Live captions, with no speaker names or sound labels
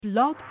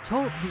Blog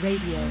Talk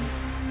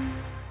Radio.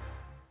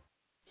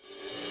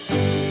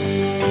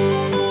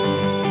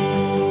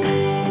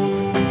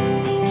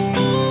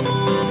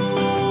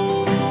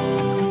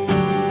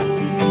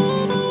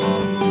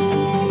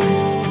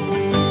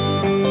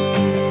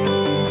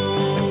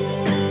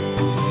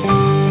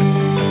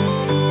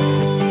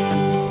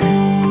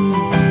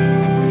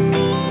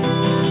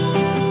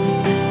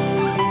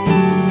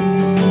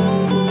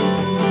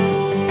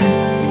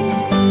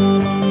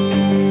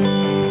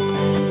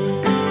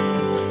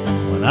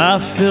 I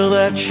feel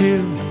that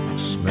chill,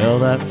 smell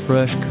that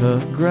fresh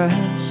cut grass.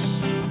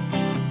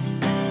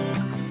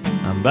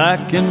 I'm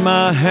back in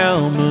my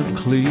helmet,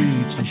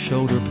 cleats and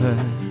shoulder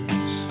pads.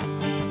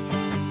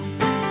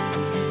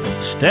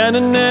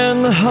 Standing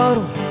in the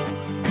huddle,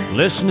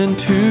 listening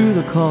to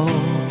the call.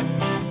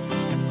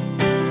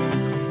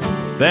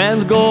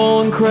 Fans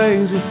going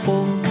crazy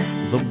for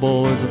the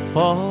boys that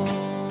fall.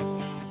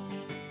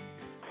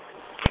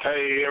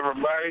 Hey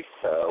everybody,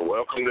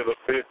 welcome to the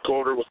fifth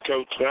quarter with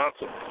Coach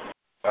Johnson.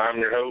 I'm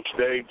your host,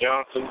 Dave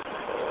Johnson.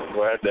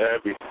 Glad to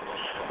have you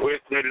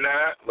with me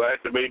tonight.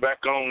 Glad to be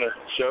back on the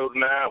show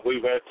tonight.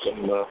 We've had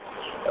some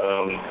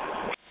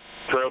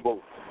trouble.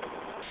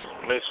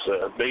 Miss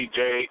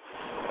BJ,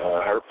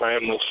 her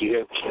family,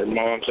 her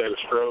mom's had a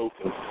stroke,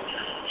 and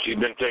she's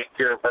been taking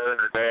care of her and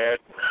her dad.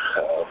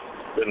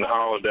 Been the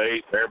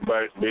holidays,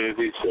 everybody's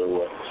busy,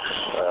 so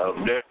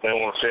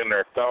definitely want to send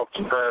our thoughts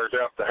and prayers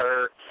out to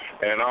her,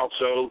 and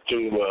also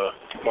to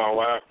my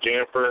wife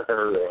Jennifer,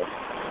 her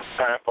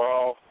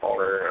papa on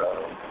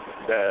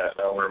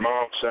her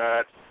mom's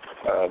side.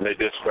 They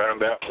just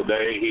found out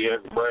today he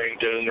has a brain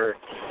tumor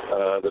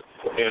that's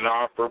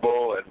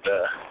inoperable, and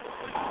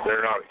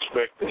they're not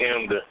expecting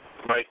him to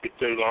make it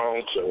too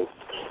long, so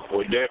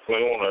we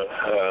definitely want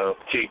to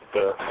keep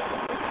her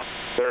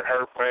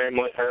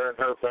and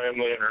her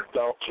family in our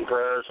thoughts and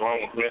prayers, along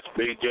with Miss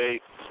BJ.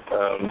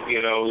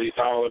 These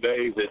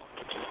holidays,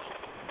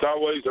 it's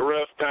always a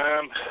rough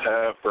time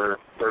for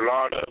a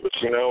lot of us.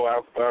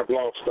 I've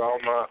lost all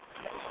my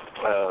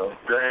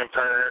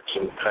grandparents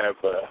and have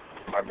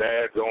my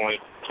dad's only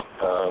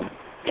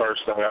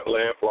person I got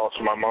left. Lost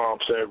my mom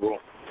several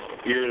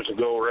years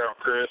ago around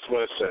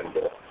Christmas,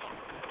 and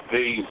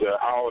these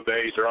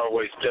holidays are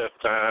always tough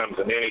times,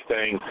 and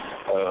anything,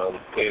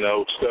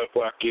 stuff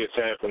like this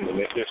happens, and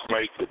it just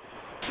makes it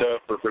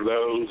tougher for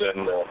those,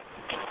 and,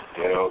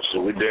 so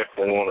we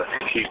definitely want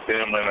to keep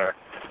them in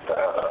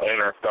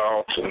our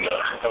thoughts and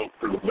hope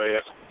for the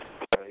best.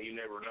 You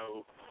never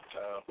know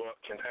what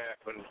can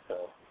happen.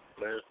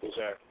 Miracles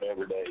happen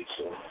every day,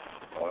 so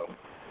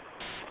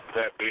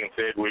that being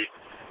said,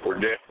 we're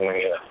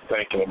definitely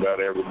thinking about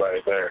everybody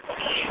there.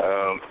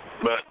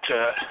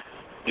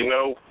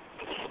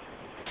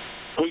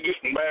 We're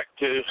getting back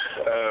to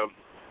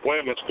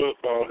women's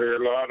football here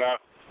a lot.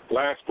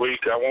 Last week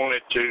I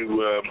wanted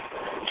to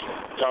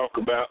talk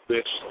about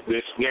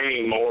this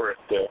game more at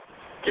the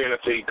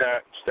Tennessee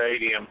Titans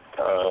Stadium,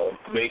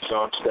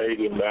 Nissan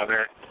Stadium down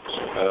there,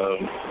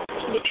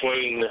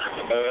 between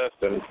us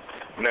and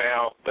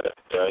now. But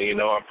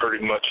I'm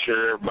pretty much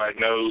sure everybody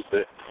knows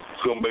that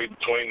it's going to be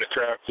between the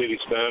Tri-Cities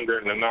Thunder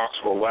and the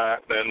Knoxville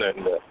Lightning,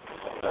 and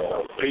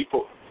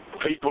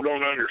people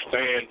don't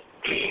understand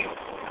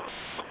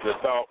the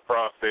thought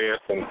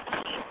process and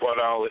what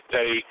all it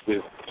takes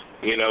is,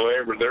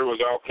 there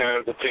was all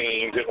kinds of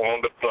teams that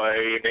wanted to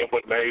play, and then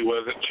when they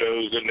wasn't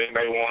chosen, then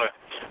they want to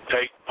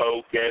take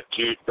poke at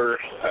you for,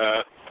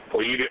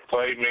 you didn't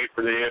play me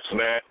for this and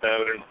that and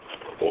other.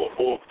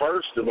 Well,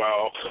 first of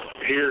all,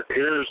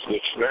 here's the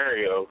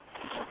scenario.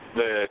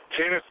 The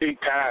Tennessee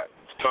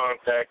Titans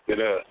contacted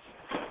us,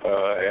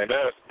 and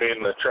us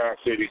being the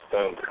Tri-Cities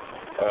Thunder.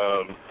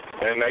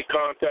 And they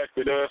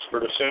contacted us for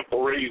the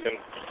simple reason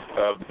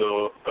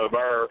of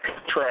our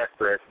track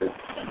record,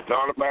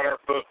 not about our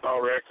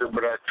football record,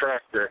 but our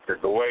track record,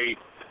 the way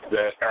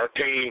that our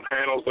team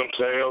handles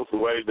themselves, the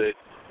way they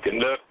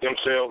conduct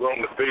themselves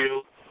on the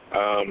field.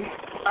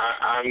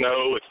 I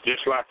know it's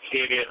just like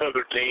any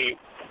other team.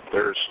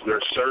 There's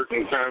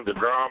certain kinds of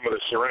drama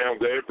that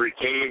surrounds every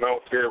team. I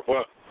don't care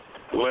what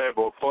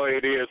level of play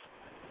it is,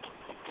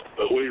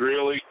 but we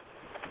really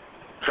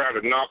try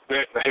to knock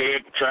that in the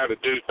head and try to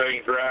do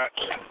things right.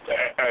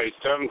 Hey,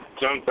 some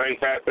things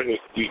happen that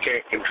you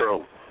can't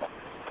control.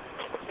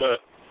 But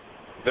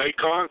they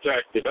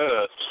contacted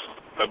us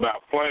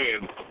about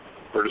playing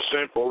for the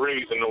simple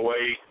reason the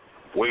way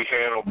we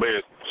handle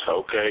business,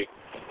 okay?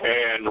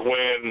 And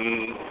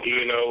when,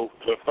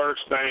 the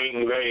first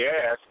thing they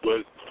asked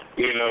was,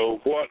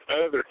 what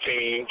other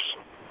teams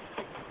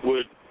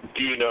would,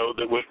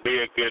 that would be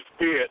a good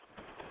fit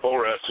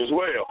for us as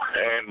well.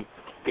 And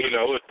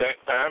at that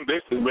time,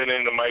 this has been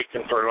in the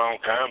making for a long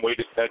time. We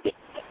just had to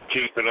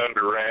keep it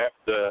under wrap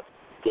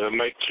to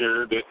make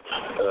sure that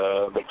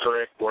the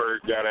correct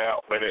word got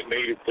out when it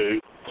needed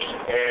to.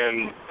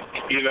 And,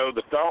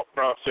 the thought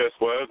process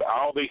was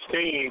all these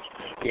teams,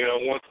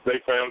 once they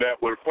found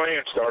out we were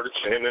playing, started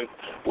sending,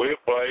 we'll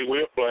play.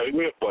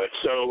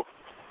 So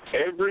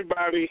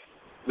everybody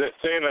that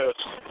sent us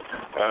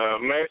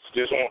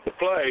messages wanting to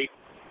play,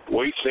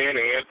 we sent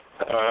in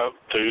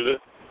to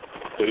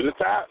the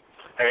Titans.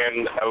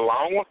 And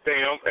along with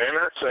them and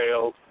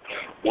ourselves,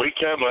 we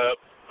come up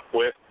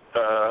with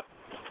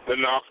the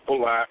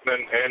Knoxville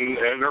Lightning,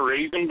 and the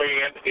reason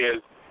being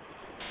is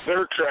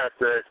their track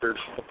record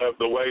of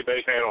the way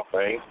they handle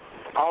things.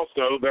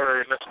 Also,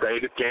 they're in the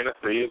state of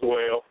Tennessee as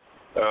well,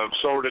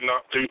 sort of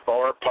not too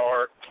far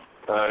apart.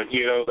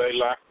 They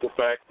like the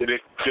fact that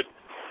it could,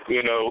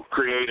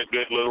 create a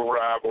good little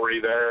rivalry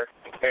there.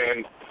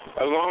 And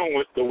along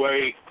with the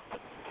way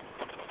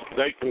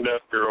they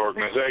conduct their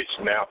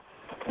organization. Now,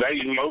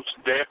 they most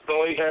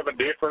definitely have a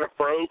different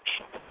approach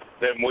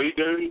than we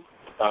do.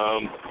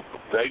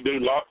 They do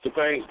lots of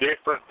things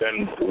different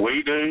than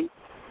we do.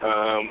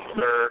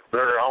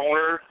 Their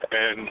owner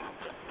and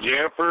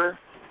Jennifer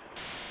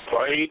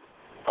played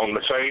on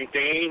the same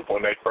team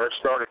when they first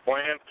started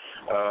playing.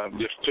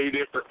 Just two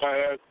different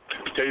paths,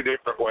 two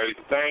different ways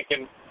of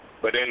thinking.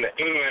 But in the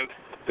end,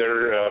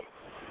 they're,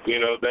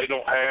 they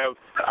don't have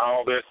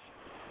all this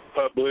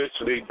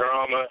publicity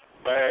drama,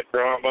 bad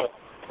drama,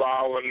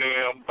 following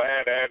them,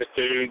 bad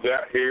attitudes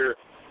out here,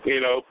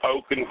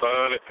 poking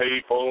fun at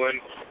people and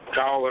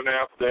calling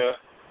out the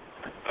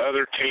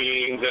other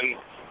teams. And,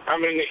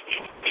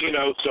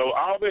 so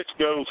all this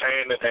goes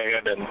hand in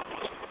hand. And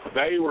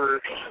they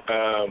were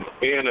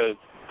in a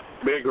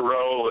bigger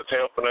role as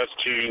helping us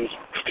choose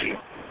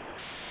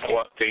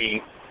what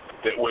team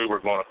that we were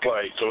going to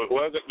play. So it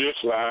wasn't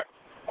just like,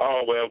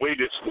 we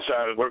just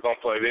decided we're going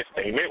to play this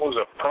team. It was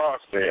a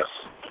process.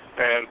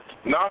 And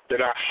not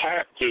that I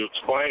have to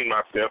explain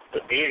myself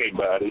to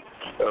anybody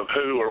of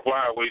who or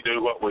why we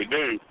do what we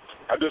do.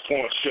 I just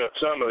want to shut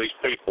some of these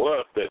people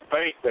up that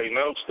think they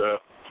know stuff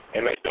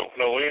and they don't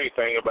know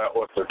anything about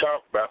what they're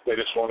talking about. They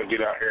just want to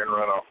get out here and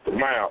run off the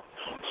mouth.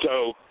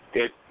 So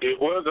it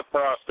was a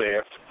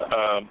process.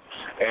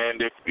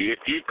 And if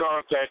you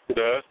contacted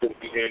us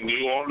and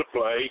you wanted to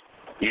play,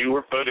 you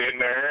were put in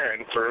there,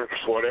 and for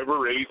whatever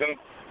reason,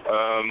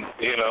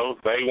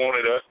 they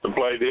wanted us to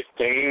play this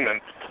team,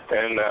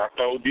 and I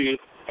told you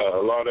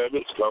a lot of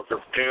it's because they're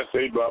from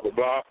Tennessee, blah, blah,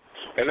 blah.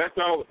 And that's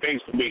all that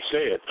needs to be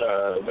said.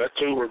 That's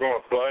who we're going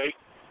to play.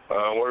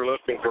 We're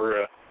looking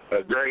for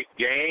a great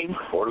game.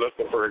 We're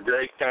looking for a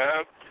great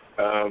time.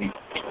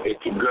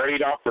 It's a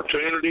great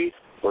opportunity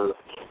for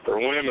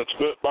women's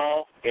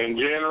football in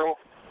general.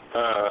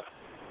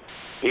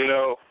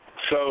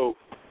 So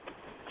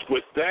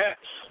with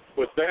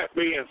that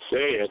being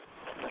said,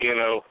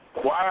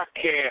 why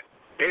can't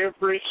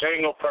every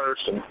single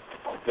person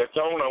that's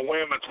on a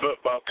women's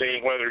football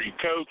team, whether you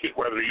coach it,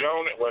 whether you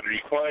own it, whether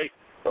you play,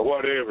 or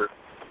whatever,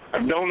 I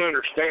don't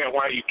understand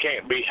why you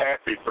can't be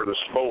happy for the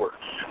sport.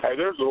 Hey,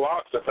 there's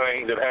lots of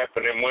things that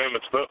happen in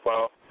women's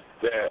football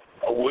that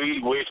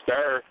we wished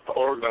our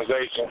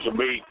organization to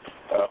be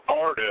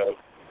part of,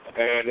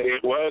 and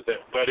it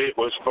wasn't, but it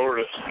was for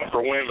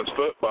women's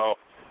football,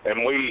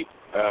 and we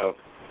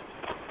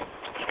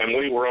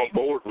were on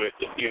board with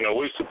it.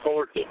 We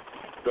supported it.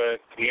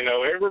 But,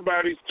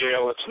 everybody's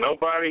jealous.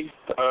 Nobody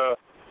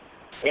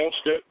wants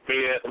to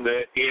admit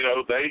that,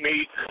 they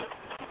need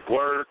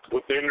work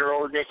within their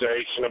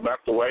organization about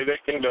the way they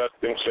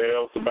conduct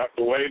themselves, about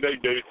the way they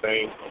do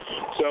things.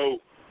 So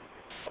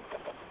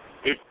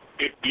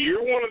if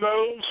you're one of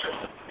those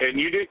and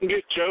you didn't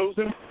get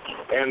chosen,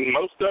 and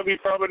most of you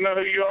probably know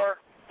who you are,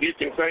 you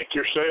can thank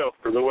yourself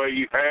for the way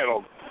you've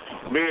handled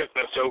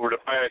business over the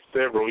past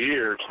several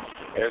years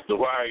as to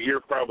why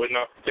you're probably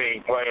not the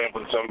team playing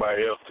when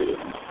somebody else is.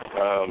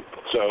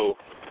 So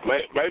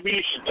maybe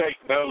you should take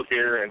note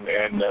here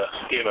and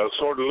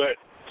sort of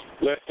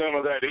let some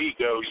of that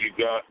ego you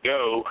got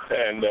go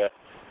and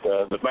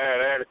the bad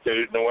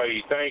attitude and the way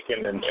you're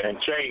thinking and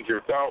change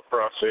your thought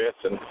process.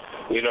 And,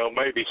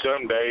 maybe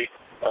someday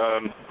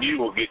you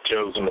will get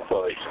chosen to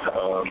play.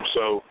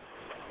 So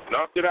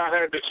not that I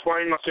had to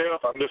explain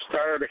myself. I'm just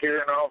tired of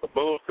hearing all the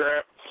bull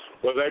crap.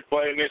 Well, they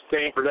playing this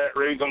team for that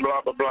reason,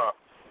 blah, blah, blah.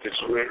 It's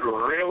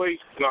really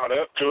not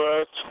up to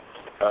us.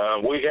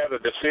 We had a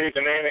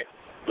decision in it,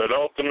 but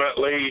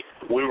ultimately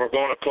we were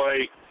going to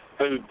play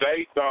who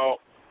they thought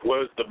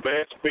was the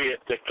best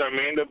fit to come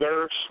into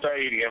their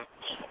stadium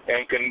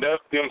and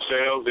conduct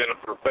themselves in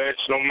a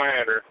professional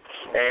manner.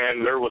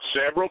 And there were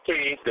several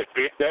teams that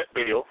fit that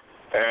bill,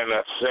 and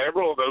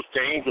several of those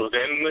teams was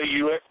in the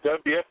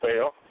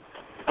USWFL.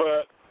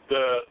 But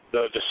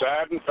the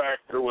deciding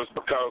factor was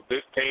because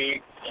this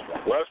team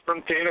was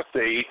from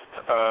Tennessee,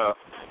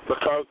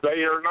 because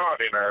they are not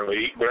in our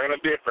league. They're in a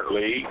different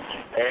league,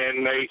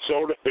 and they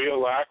sort of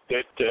feel like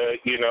that,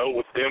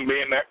 with them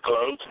being that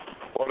close,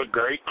 what a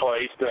great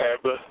place to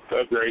have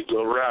a great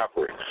little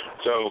rivalry.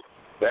 So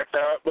that's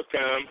how it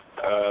became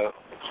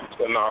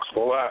the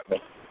Knoxville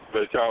Lightning,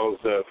 because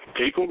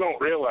people don't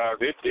realize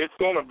it's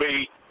going to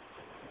be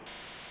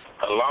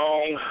a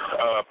long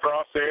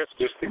process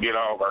just to get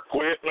all of our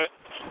equipment,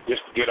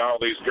 just to get all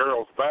these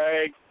girls'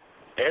 bags.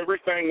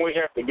 Everything we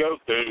have to go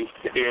through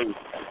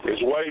is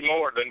way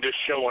more than just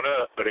showing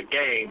up at a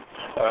game,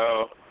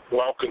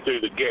 walking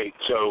through the gate.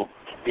 So,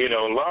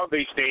 a lot of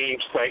these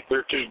teams think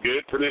they're too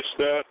good for this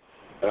stuff,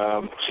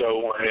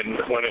 So, and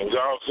when it was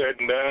all said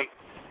and done,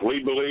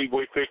 we believe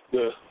we picked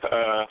the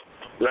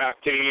right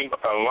team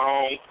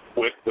along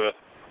with the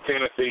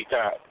Tennessee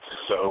Titans.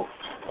 So,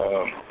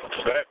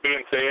 that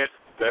being said,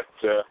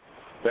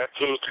 that's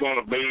who it's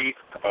going to be.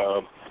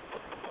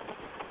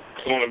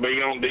 It's going to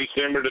be on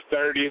December the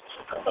 30th.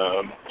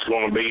 It's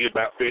going to be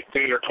about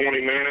 15 or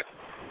 20 minutes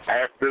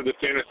after the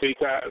Tennessee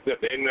Titans at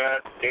the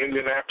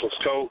Indianapolis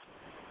Colts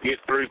get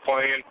through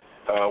playing.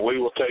 We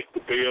will take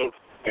the field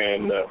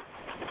and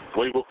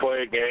we will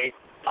play a game.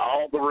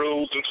 All the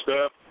rules and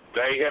stuff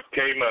they have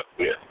came up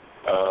with.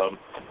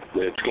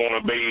 It's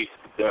going to be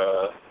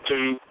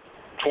 2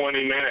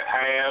 20-minute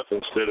halves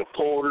instead of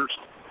quarters.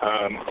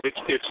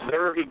 It's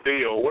their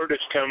deal. We're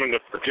just coming to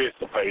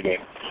participate in.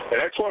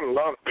 And that's what a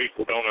lot of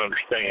people don't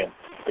understand.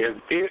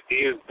 It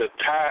is the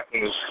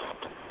Titans'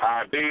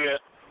 idea,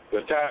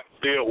 the Titans'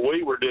 deal.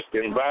 We were just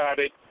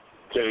invited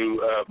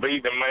to be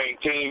the main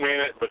team in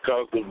it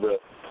because of the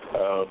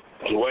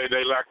way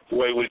they like the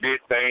way we did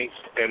things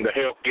and to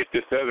help get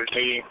this other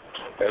team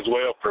as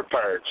well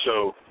prepared.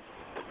 So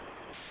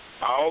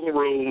all the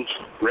rules,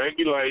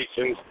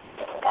 regulations,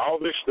 all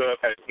this stuff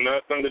has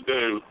nothing to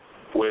do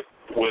with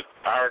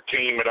our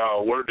team at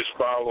all. We're just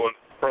following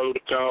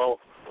protocol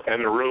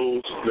and the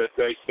rules that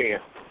they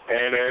sent.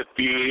 And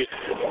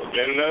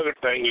another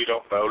thing you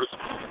don't notice,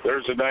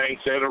 there's a dang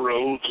set of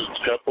rules. It's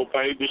a couple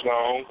pages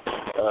long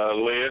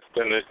list,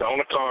 and it's on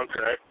a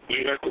contract.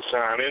 You have to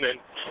sign it, and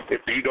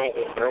if you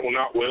are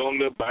not willing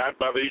to abide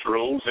by these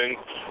rules, then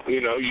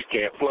you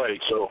can't play.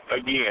 So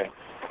again,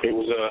 it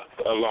was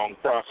a long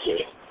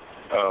process.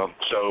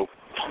 So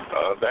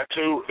that's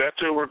who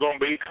we're going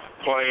to be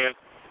playing.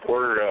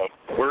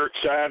 We're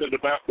excited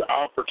about the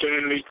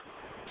opportunity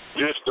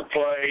just to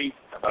play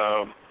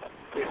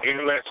in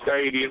that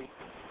stadium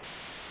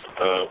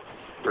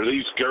for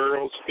these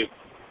girls. It's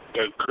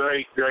a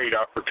great, great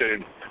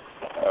opportunity.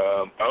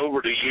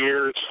 Over the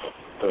years,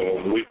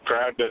 we've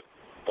tried to.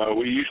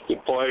 We used to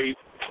play.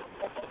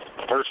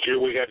 First year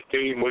we had a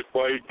team. We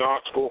played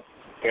Knoxville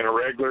in a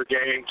regular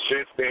game.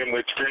 Since then,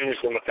 we've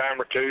scrimmaged them a time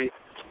or two,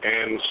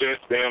 and since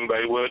then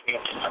they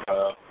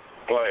wouldn't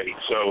play.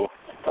 So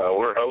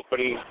we're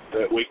hoping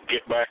that we can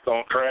get back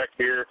on track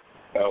here.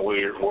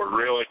 We're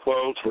really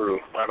close. We're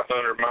about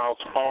 100 miles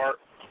apart.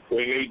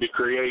 We need to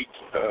create,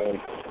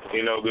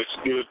 this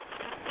good,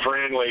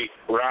 friendly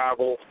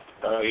rival,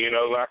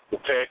 like the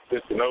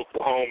Texas and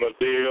Oklahoma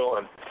deal,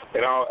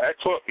 and all.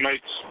 That's what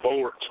makes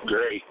sports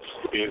great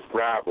is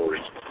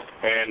rivalries.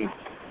 And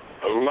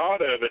a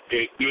lot of it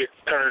gets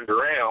turned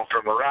around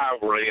from a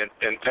rivalry and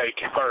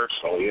taken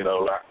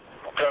personal, like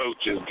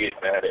coaches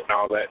getting at it and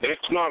all that.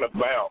 It's not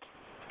about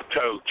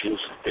coaches.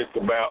 It's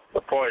about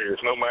the players,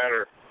 no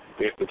matter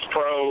if it's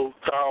pro,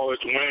 college,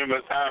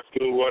 women's, high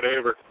school,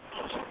 whatever.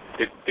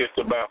 It's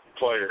about the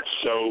players.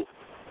 So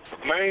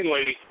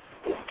mainly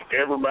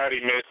everybody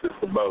misses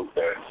the boat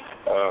there.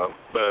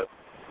 But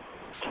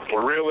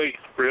we're really,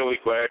 really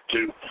glad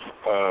to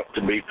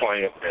be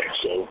playing there.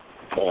 So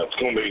it's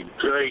going to be a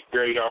great,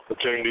 great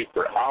opportunity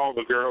for all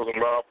the girls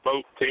involved,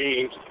 both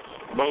teams,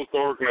 both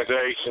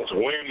organizations,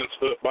 women's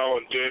football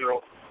in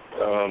general.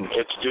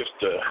 It's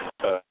just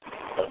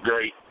a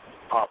great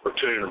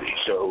opportunity.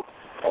 So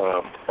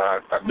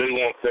I do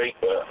want to thank,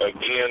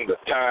 again, the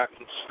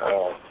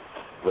Titans,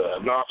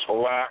 the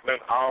Knoxville Lightning,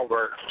 all of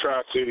our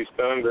Tri-Cities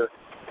Thunder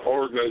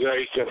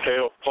organization,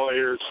 health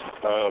players.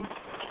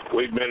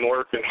 We've been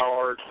working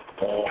hard.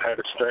 Had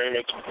a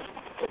scrimmage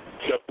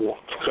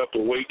a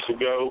couple weeks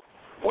ago.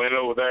 Went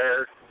over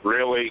there.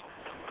 Really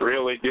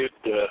did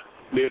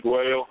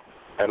well.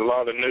 Had a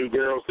lot of new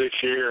girls this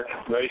year.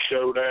 They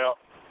showed out.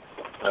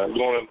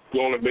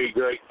 Going to be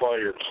great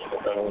players.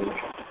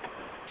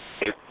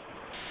 It's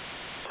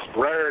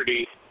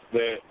rarity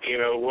that,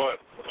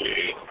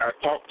 I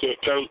talked to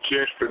a coach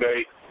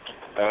yesterday.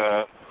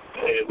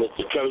 It was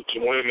the coach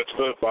in women's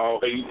football.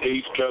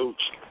 He's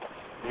coached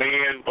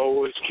men,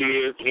 boys,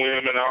 kids,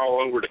 women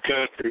all over the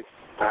country.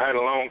 I had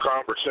a long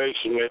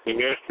conversation with him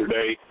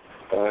yesterday.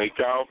 He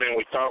called me and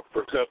we talked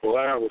for a couple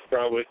hours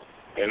probably,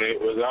 and it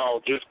was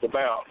all just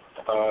about,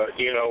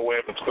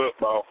 women's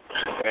football.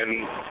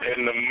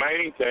 And the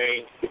main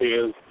thing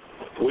is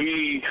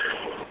we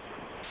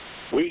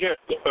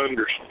have to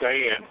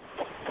understand,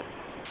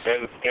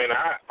 and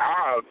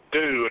I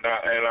do, and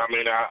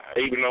I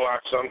even though I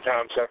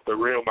sometimes have to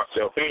reel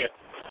myself in,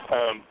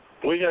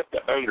 we have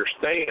to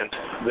understand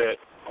that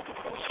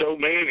so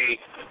many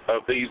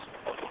of these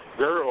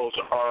girls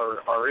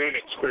are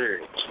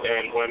inexperienced.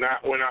 And when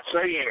I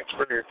say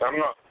inexperienced, I'm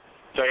not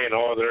saying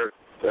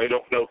they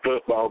don't know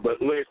football,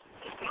 but listen,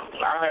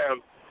 I have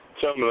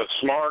some of the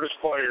smartest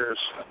players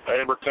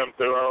ever come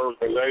through our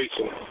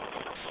organization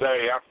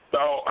say, I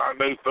thought I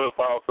knew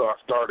football, so I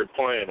started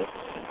playing it.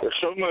 There's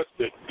so much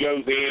that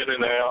goes in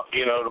and out,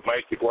 to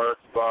make it work,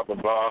 blah, blah,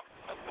 blah.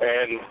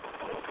 And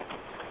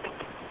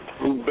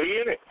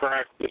being at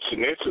practice,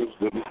 and this is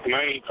the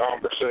main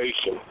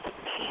conversation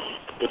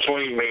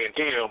between me and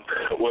him,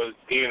 was,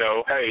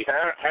 hey,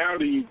 how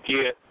do you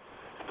get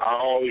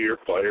all your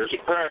players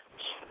at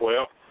practice?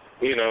 Well,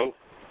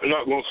 I'm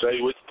not going to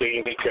say which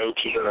team he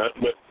coaches or not,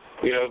 but,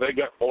 you know, they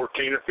got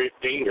 14 or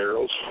 15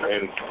 girls,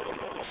 and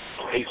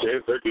he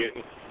says they're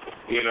getting,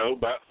 you know,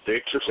 about 6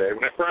 or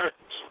 7 at practice.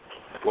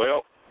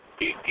 Well,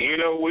 you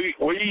know, we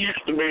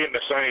used to be in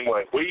the same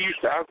way. We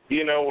used to,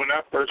 you know, when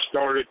I first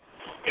started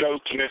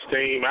coaching this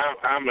team,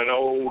 I'm an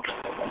old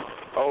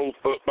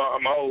football.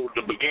 I'm old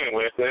to begin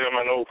with. I'm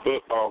an old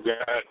football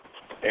guy.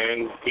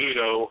 And, you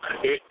know,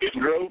 it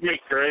drove me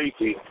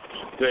crazy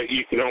that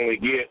you could only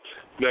get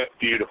that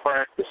few to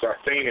practice. I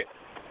seen it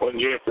when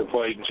Jeffrey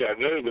played in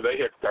Chattanooga. They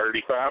had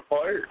 35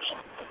 players.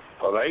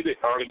 Well, they didn't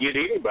hardly get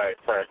anybody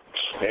at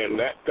practice. And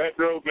that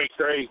drove me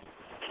crazy.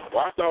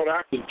 Well, I thought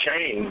I could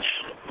change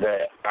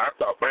that. I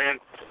thought, man,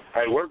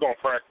 hey, we're going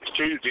to practice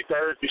Tuesday,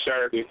 Thursday,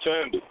 Saturday, and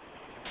Sunday.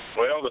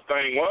 Well, the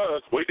thing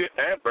was, we didn't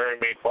have very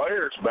many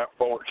players, about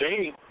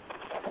 14,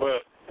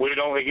 but we'd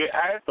only get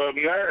half of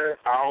them there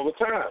all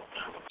the time.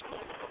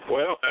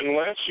 Well,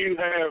 unless you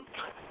have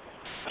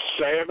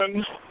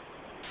 7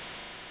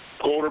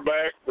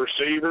 quarterback,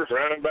 receivers,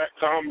 running back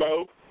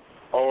combo,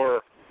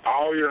 or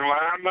all your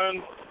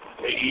linemen,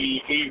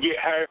 you get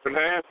half and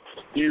half.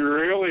 You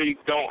really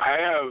don't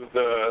have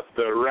the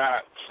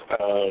right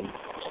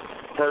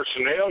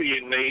personnel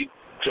you need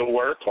to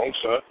work on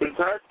stuff in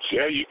practice.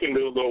 Yeah, you can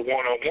do a little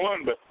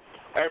one-on-one, but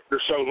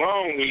after so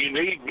long, you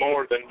need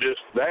more than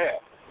just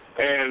that.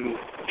 And,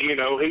 you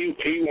know,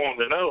 he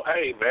wanted to know,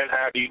 hey, man,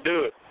 how do you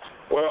do it?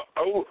 Well,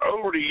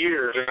 over the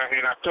years, and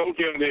I told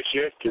him this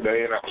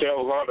yesterday, and I tell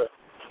a lot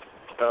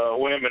of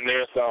women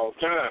this all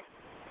the time,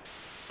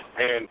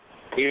 and,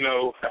 you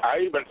know, I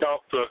even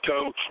talked to a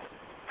coach,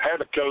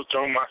 had a coach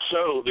on my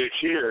show this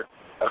year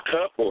a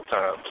couple of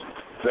times,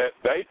 that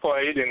they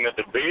played in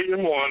the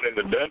Division I and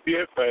the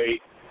WFA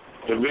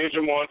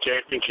Division I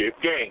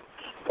championship game.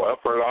 Well,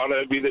 for a lot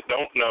of you that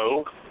don't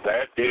know,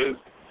 that is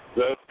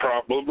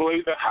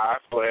probably the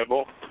highest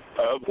level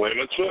of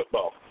women's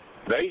football.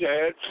 They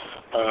had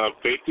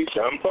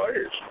 50-some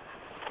players.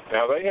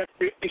 Now, they have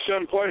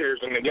 50-some players,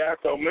 and the guy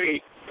told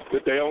me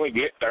that they only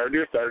get 30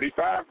 or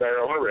 35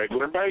 there on a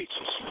regular basis.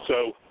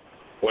 So,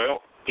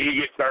 well, you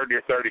get 30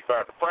 or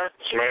 35 to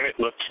practice, man, it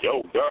looks,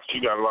 oh, gosh,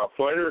 you got a lot of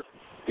players.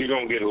 You're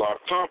going to get a lot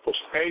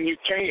accomplished, and you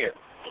can.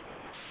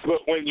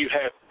 But when you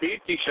have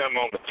 50-some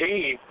on the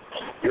team,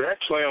 you're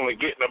actually only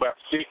getting about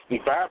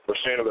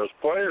 65% of those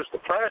players to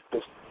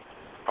practice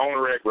on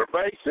a regular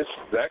basis.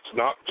 That's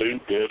not too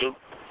good a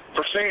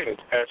percentage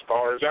as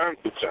far as I'm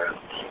concerned.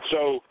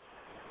 So,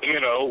 you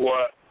know,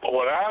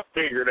 what I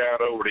figured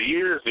out over the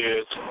years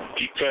is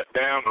you cut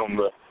down on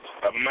the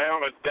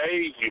amount of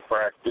days you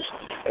practice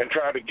and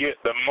try to get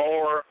the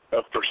more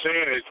of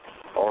percentage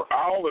or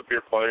all of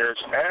your players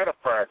at a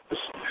practice,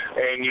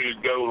 and you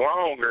go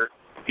longer,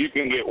 you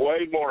can get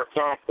way more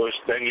accomplished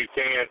than you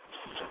can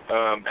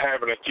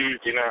having a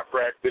Tuesday night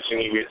practice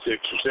and you get 6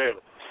 or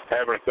 7.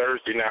 Having a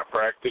Thursday night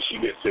practice,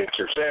 you get 6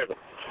 or 7.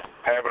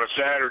 Having a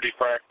Saturday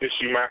practice,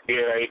 you might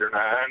get 8 or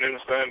 9, and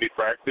a Sunday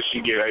practice,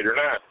 you get 8 or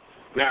 9.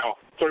 Now,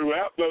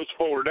 throughout those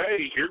 4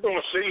 days, you're going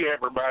to see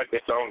everybody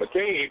that's on the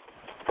team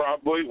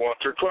probably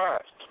once or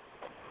twice.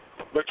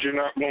 But you're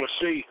not going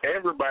to see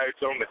everybody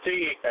that's on the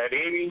team at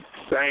any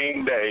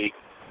same day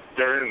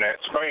during that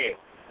span.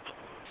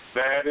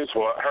 That is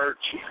what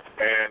hurts you.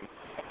 And,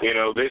 you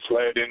know, this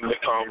led into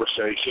the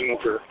conversation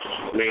for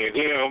me and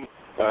him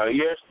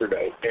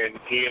yesterday. And,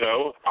 you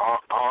know,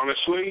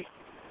 honestly,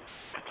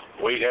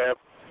 we have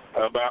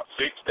about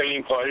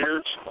 16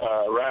 players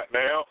right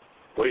now.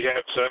 We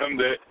have some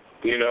that,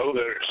 you know,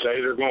 that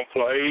say they're going to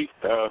play.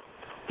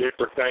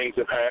 Different things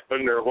have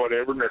happened or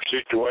whatever, and their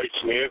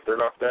situation is they're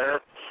not there.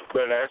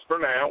 But as for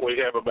now, we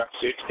have about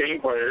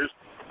 16 players.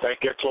 I think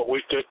that's what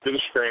we took to the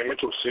scrimmage,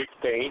 was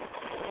 16.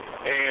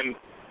 And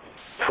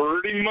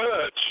pretty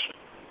much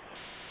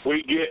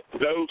we get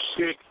those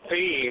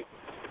 16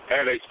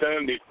 at a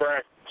Sunday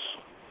practice.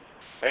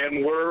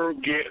 And we're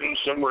getting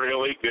some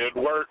really good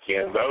work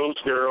in. Those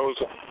girls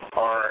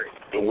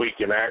we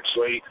can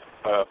actually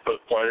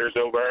put players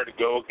over there to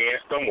go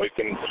against them. We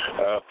can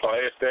play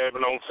a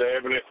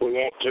 7-on-7 if we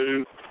want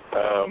to.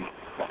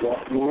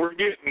 We're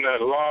getting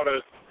a lot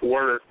of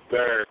work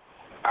there.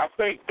 I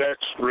think that's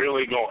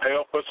really going to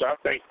help us. I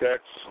think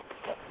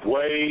that's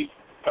way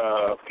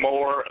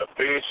more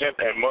efficient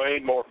and way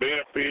more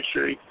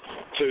beneficiary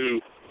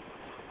to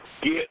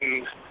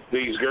getting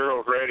these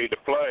girls ready to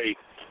play.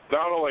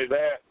 Not only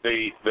that,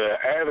 the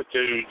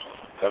attitude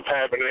of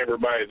having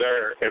everybody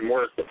there and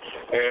working.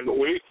 And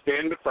we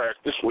extend the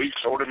practice. We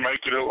sort of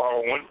make it a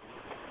long one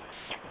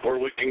where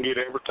we can get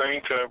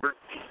everything covered,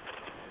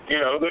 you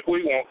know, that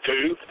we want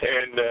to.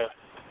 And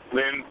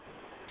then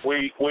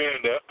we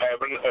end up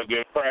having a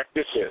good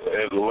practice.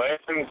 It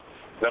lessens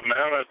the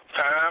amount of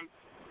time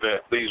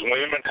that these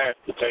women have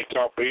to take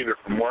off either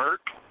from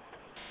work,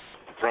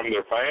 from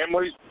their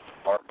families,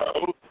 or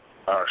both,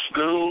 or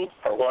school,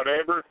 or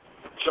whatever.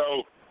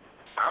 So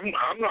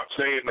I'm not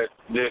saying that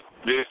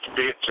this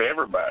fits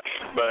everybody,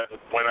 but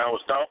when I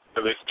was talking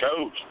to this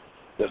coach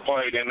that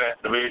played in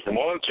that Division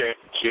I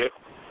championship,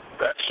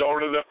 that's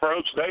sort of the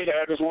approach they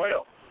had as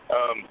well.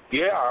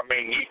 yeah, I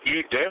mean,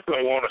 you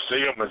definitely want to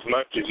see them as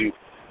much as you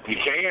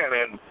can,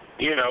 and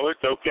you know,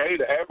 it's okay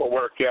to have a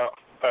workout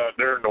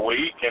during the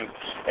week, and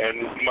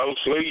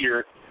mostly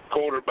your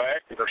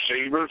quarterback and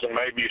receivers and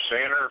maybe a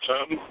center or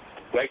something,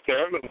 they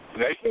come and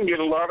they can get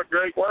a lot of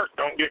great work.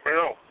 Don't get me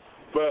wrong,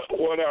 but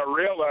what I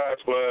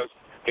realized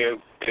is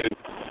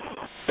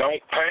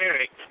don't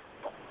panic,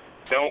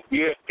 don't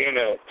get in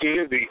a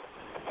tizzy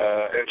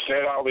and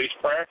set all these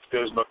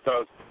practices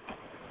because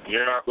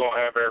you're not going to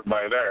have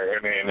everybody there,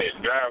 and it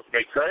drives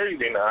me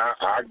crazy. Now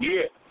I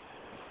get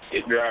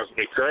it drives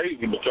me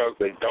crazy because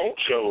they don't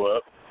show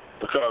up,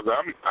 because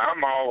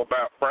I'm all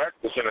about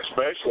practicing,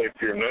 especially if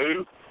you're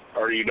new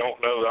or you don't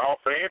know the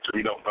offense or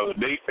you don't know the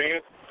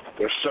defense.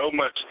 There's so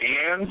much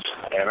ins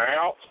and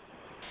outs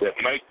that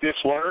make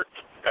this work,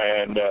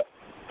 and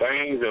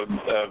things of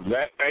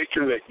that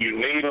nature that you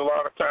need a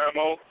lot of time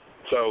on.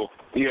 So,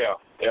 yeah,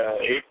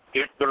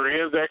 if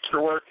there is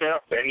extra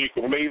workout and you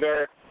can be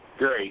there,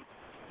 great.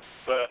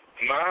 But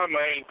my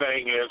main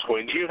thing is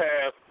when you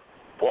have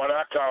what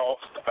I call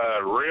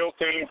real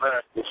team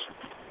practice,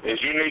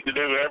 is you need to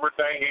do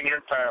everything in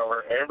your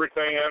power,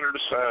 everything under the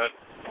sun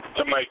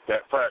to make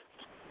that practice.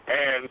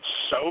 And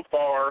so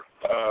far,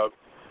 I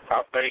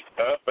think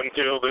up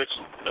until this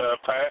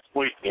past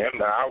weekend,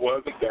 now I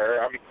wasn't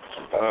there. In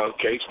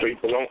case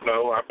people don't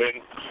know, I've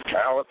been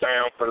out of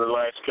town for the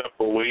last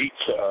couple of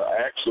weeks.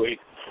 Actually,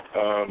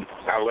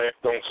 I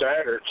left on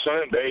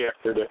Sunday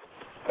after the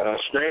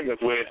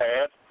scrimmage we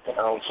had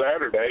on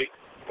Saturday,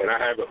 and I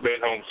haven't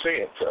been home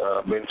since.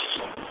 I've been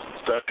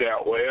stuck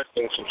out west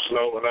in some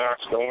snow and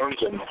ice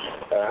storms, and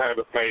I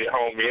haven't made it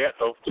home yet.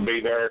 Hope to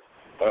be there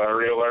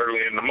real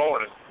early in the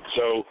morning.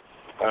 So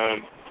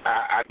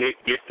I did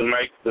get to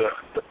make the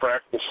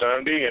practice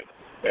Sunday,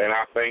 and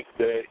I think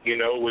that, you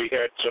know, we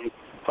had some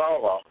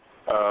fall off.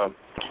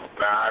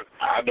 Now,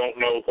 I don't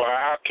know why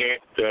I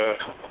can't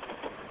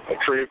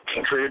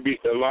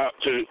contribute a lot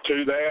to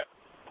that,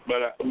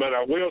 but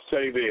I will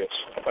say this.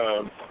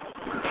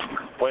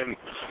 When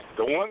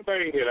the one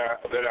thing that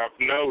I've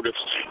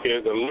noticed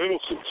is a little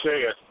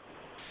success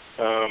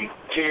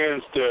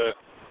tends to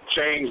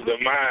change the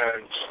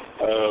minds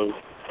of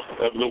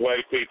the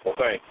way people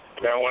think.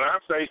 Now, when I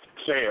say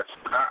success,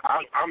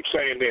 I'm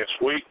saying this.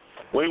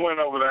 We went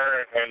over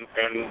there and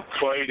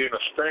played in a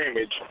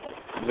scrimmage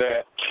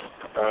that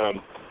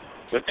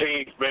the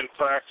team's been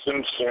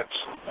practicing since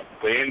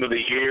the end of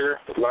the year,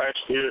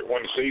 last year,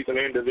 when the season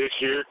ended this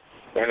year,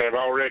 and have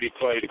already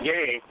played a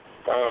game.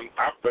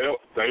 I felt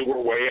they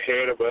were way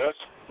ahead of us.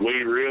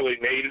 We really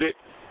needed it.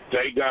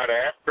 They got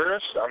after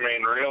us,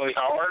 really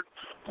hard,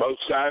 both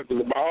sides of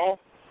the ball.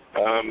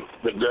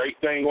 The great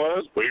thing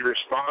was we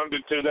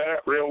responded to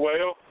that real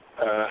well,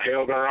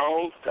 held our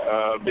own,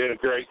 did a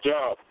great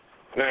job.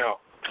 Now,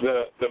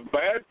 the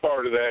bad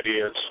part of that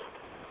is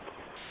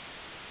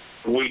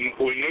we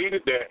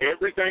needed that.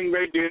 Everything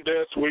they did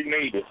to us, we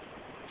needed.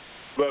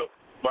 But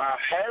by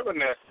having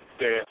that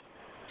success,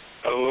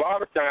 a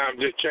lot of times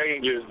it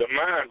changes the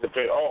mind to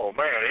say, oh,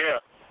 man, yeah,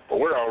 well,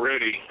 we're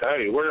already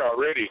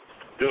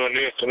doing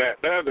this and that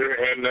and other,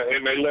 and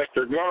they let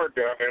their guard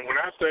down. And when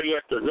I say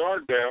let their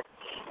guard down,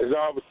 is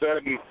all of a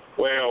sudden,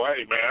 well,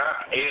 hey,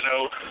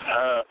 man,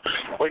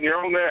 when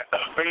you're on that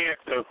fence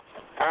of,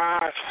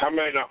 I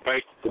may not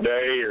make it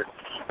today, or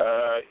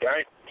I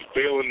ain't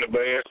feeling the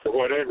best, or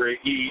whatever,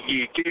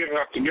 you tend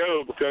not to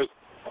go because,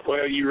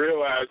 well, you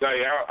realize,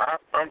 hey,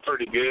 I'm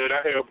pretty good.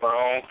 I held my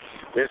own,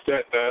 this,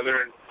 that, and the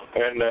other,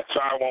 and so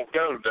I won't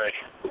go today.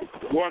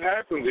 What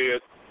happens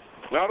is,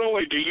 not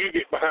only do you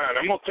get behind,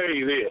 I'm going to tell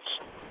you this.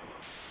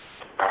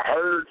 I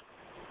heard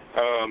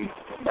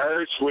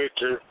Barry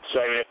Switzer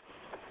say it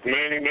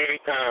many, many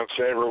times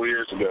several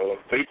years ago.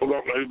 People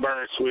don't know who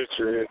Barry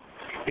Switzer is.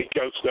 He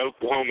coached the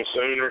Oklahoma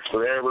Sooners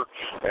forever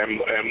and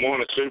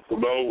won a Super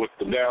Bowl with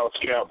the Dallas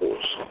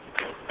Cowboys.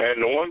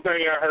 And the one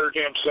thing I heard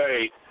him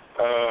say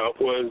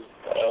was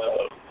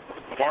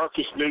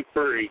Marcus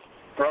Dupree,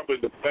 probably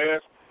the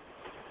best,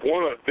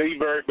 one of the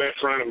very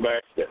best running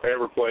backs that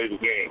ever played the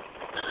game.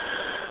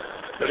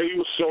 He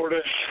was sort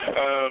of,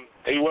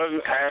 he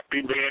wasn't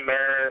happy being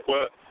there.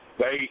 Well,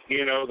 they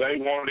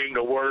wanted him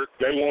to work.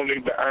 They wanted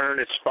him to earn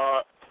his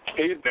spot.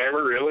 He had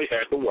never really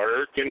had to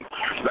work, and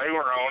they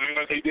were on him,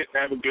 and he didn't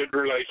have a good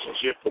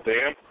relationship with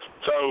them.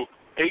 So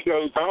he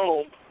goes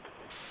home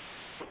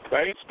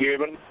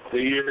Thanksgiving, the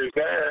year he's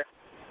there,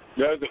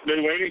 doesn't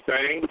do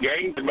anything,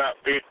 gains about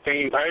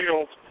 15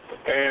 pounds,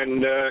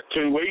 and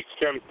 2 weeks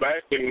comes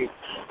back and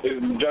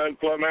is done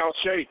plumb out of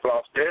shape,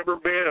 lost every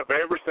bit of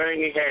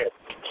everything he had.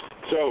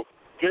 So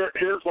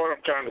here's what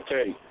I'm trying to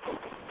tell you,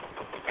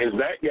 is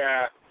that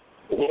guy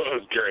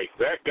was great.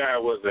 That guy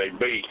was a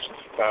beast.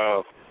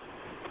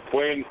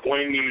 When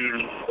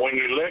you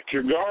let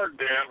your guard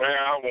down,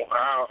 I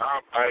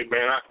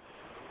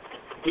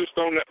just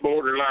on that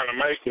borderline of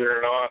making it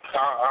or not,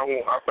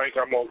 I think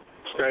I'm gonna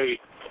stay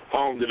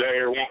home today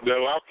or won't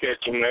go. I'll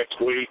catch him next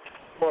week.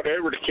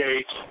 Whatever the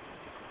case,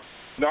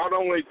 not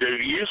only do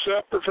you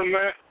suffer from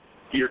that,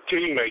 your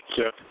teammates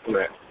suffer from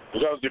that.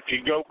 Because if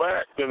you go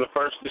back to the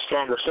first of this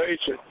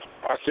conversation,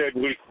 I said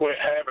we quit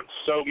having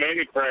so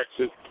many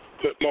practices,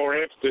 put more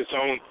emphasis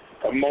on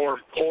a more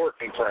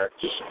important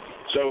practice.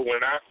 So when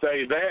I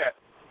say that,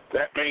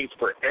 that means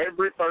for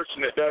every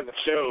person that doesn't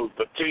show,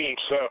 the team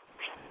suffers.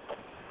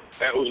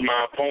 That was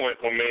my point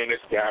when me and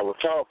this guy were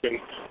talking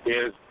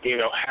is,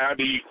 how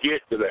do you get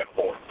to that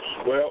point?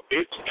 Well,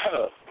 it's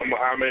tough. I'm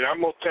going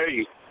to tell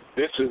you,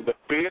 this is the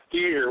 5th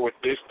year with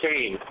this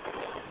team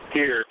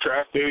here,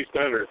 Tri-City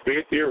Thunder,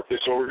 5th year with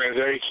this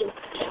organization,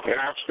 and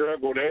I've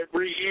struggled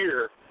every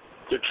year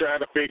to try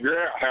to figure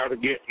out how to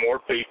get more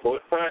people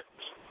at practice.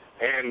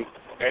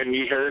 And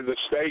you hear the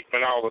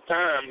statement all the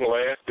time,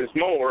 less is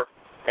more,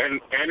 and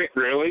it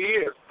really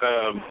is.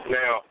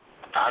 Now,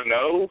 I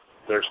know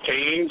there's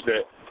teams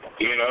that,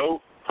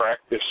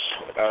 practice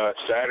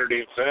Saturday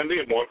and Sunday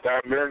and one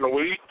time during the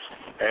week,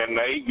 and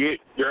they get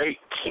great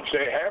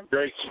success, have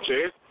great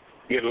success,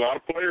 get a lot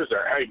of players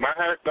there. Hey, my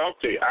hat's off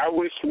to you. I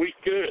wish we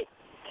could.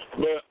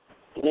 But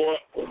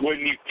when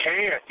you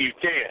can't, you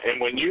can't.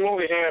 And when you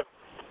only have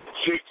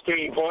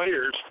 16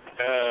 players,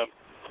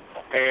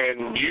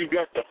 and you've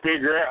got to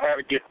figure out how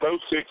to get those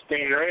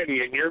 16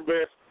 ready, and your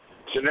best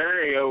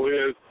scenario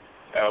is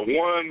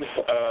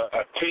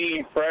a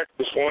team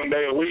practice one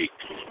day a week,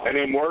 and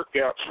then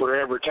workouts for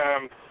every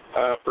time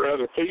for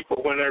other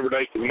people whenever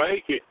they can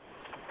make it.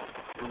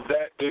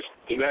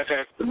 That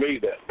has to be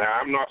that. Now,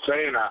 I'm not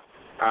saying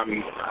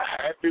I'm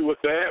happy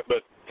with that,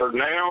 but for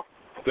now,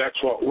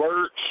 that's what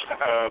works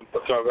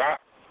because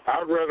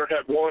I'd rather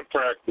have one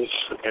practice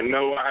and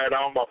know I had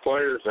all my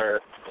players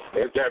there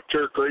than to have 2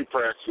 or 3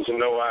 practices and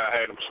know I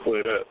had them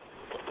split up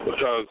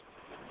because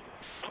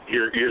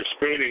you're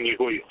spinning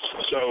your wheels.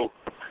 So,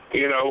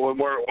 when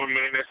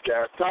me and this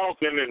guy's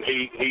talking and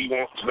he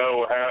wants to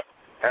know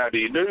how do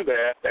you do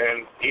that,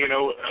 and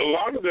a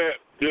lot of that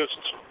just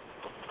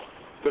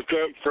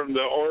comes from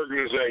the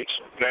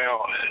organization.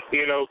 Now,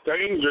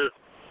 things are,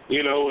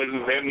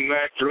 and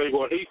naturally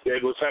what he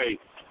said was, hey,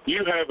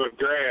 you have a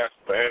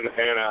grasp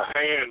and a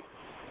hand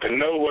to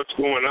know what's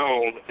going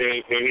on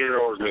in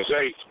your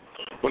organization.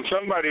 When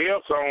somebody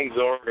else owns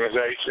the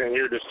organization and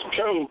you're just a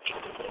coach,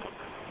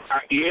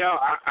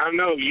 I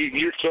know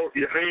your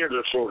hands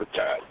are sort of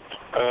tied.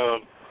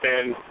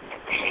 And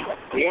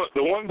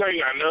the one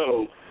thing I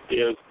know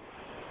is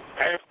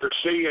after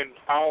seeing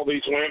all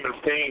these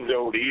women's teams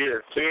over the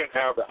years, seeing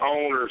how the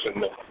owners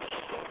and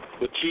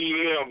the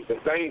GMs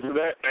and things of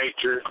that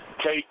nature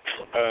take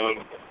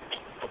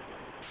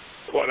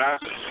what I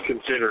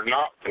consider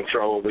not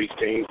control of these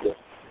teams,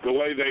 the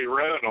way they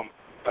run them,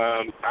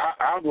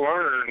 I've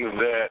learned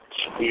that,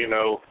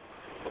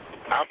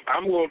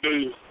 I'm going to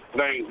do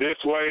things this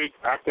way.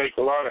 I take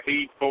a lot of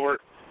heat for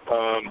it.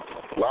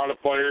 A lot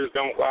of players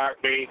don't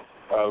like me.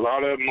 A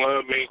lot of them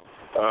love me.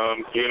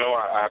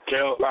 I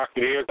tell it like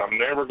it is. I'm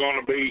never going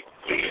to be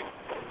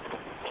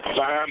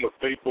fine with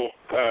people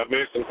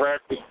missing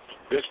practice.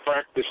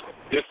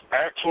 This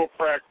actual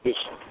practice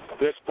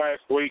this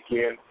past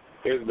weekend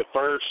is the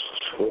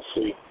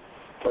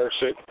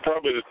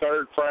probably the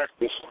 3rd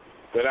practice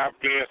that I've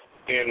missed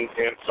in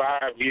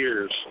 5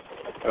 years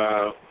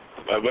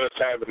of us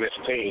having this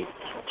team.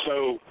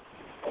 So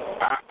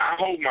I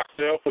hold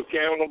myself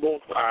accountable.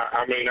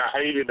 I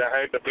hated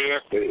I had to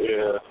miss.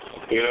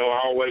 I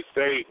always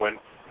say when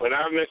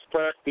I miss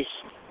practice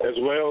as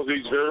well as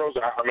these girls,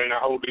 I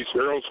hold these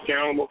girls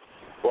accountable.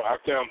 Well, I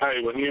tell them,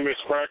 hey, when you miss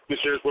practice,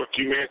 here's what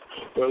you missed.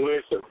 Well,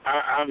 listen,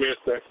 I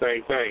missed that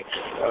same thing.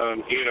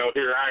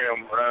 Here I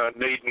am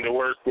needing to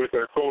work with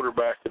our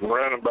quarterback and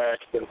running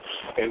backs and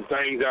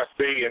things I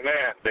see in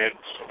that.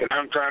 And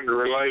I'm trying to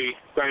relay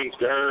things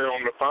to her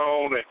on the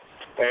phone.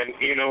 And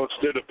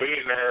instead of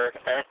being there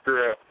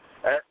after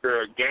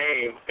a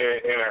game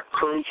in a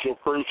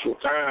crucial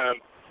time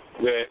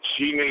that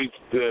she needs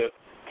to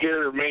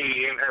hear me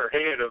in her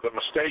head of the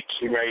mistakes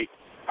she made,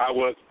 I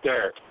wasn't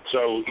there.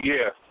 So,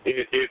 yeah,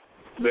 it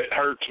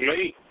hurts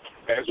me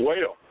as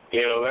well.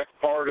 That's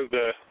part of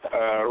the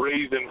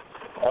reason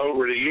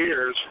over the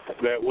years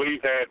that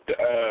we've had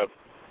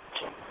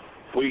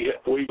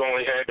we've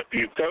only had a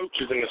few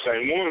coaches in the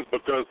same ones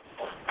because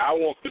I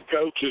want the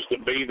coaches to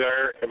be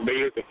there and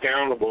be as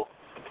accountable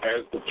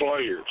as the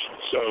players.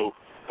 So,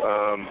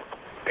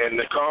 and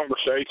the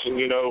conversation,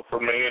 for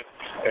me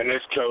and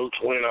this coach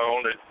went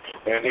on,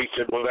 and he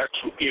said, well, that's,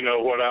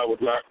 what I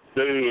would like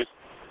to do is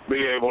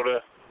be able to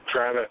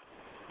try to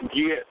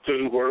get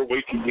to where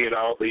we can get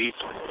all these,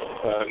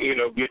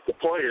 get the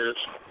players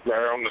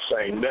there on the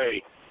same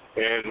day.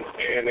 And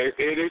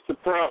it is a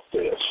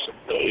process.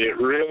 It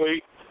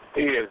really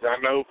is. I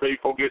know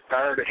people get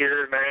tired of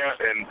hearing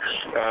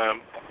that,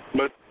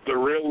 but the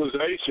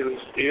realization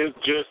is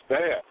just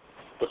that,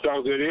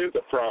 because it is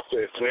a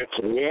process, and it's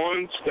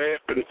one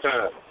step at a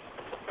time.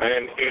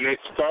 And it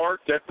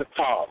starts at the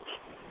top.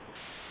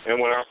 And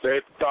when I say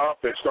at the top,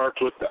 it starts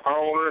with the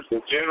owners,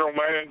 the general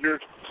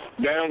managers,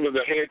 down to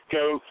the head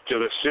coach, to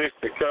the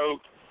assistant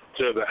coach,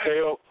 to the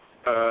help,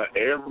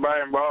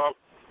 everybody involved,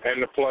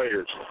 and the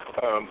players.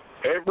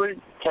 Every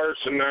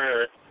person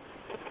there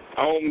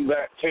on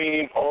that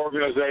team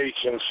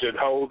organization should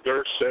hold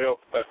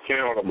themselves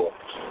accountable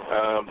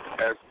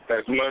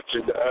as much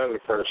as the other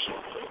person.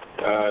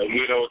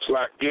 It's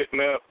like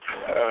getting up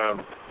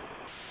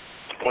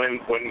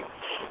when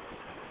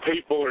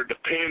people are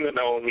dependent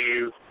on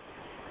you.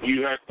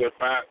 You have to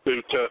fight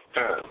through tough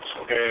times.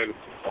 And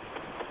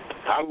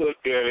I look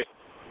at it,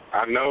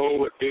 I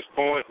know at this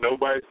point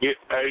nobody's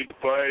getting paid to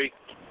play.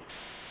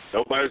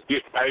 Nobody's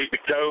getting paid to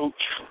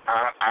coach.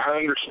 I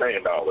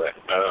understand all that.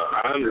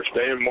 I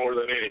understand more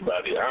than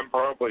anybody. I'm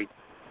probably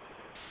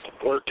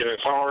working as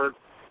hard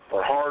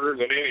or harder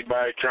than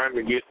anybody trying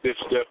to get this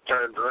stuff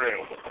turned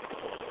around.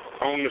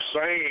 On the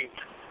same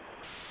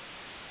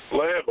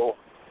level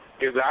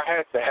is I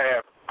have to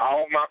have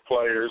all my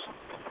players,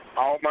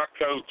 all my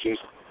coaches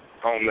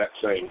on that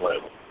same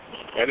level.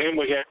 And then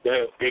we have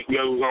to, it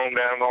goes on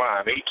down the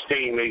line. Each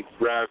team needs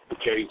to rise to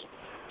the occasion.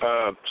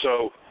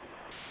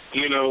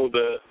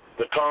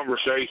 The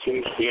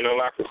conversations,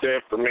 like I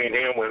said, for me and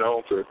him went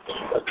on for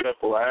a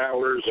couple of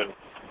hours, and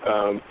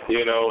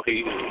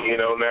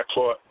and that's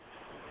what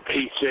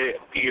he said.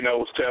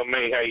 Was telling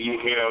me, hey,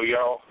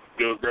 y'all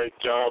do a great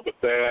job at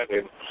that,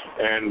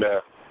 and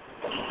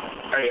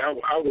hey, I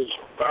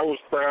was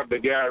proud the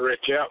guy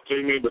reached out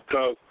to me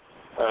because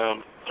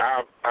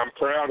I'm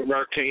proud of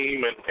our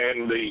team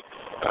and the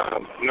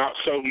not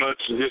so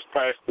much this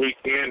past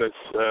weekend as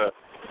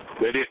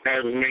they didn't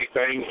have as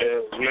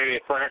many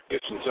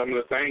practice and some of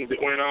the things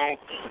that went on,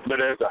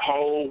 but as a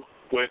whole,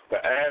 with the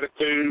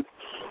attitude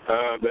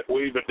that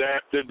we've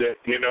adapted, that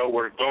we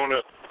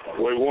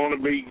want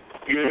to be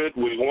good,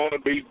 we want to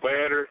be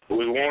better,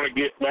 we want to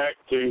get back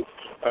to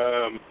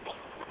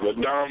the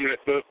dominant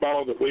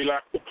football that we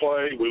like to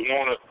play, we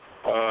want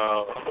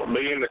to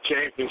be in the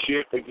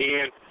championship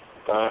again.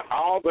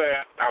 All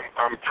that,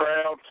 I'm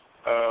proud,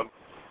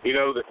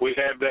 that we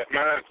have that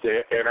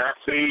mindset, and I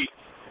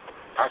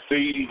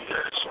see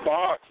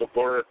spots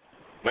where,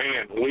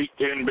 man, we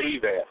can be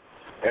that.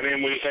 And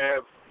then we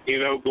have,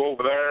 go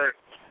over there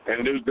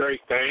and do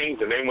great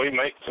things, and then we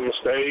make some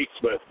mistakes.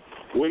 But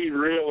I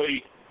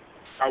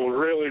was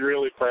really,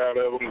 really proud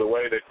of them, the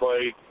way they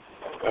played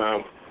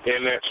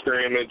in that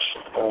scrimmage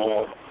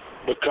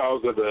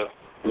because of the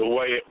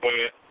way it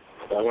went.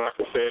 Like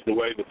I said, the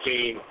way the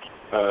team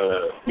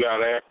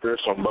got after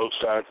us on both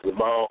sides of the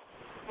ball.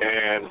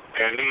 And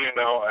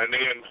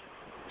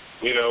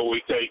then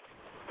we take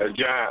a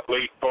giant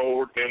leap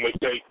forward, then we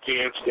take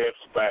 10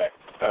 steps back.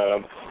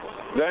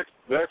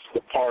 That's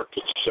the part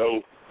that's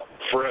so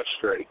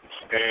frustrating,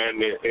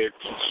 and it's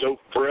so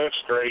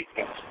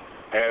frustrating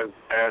as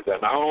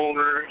an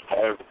owner,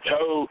 as a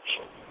coach.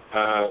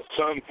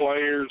 Some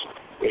players,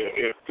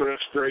 it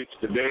frustrates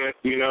to death.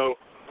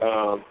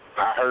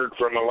 I heard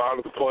from a lot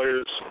of the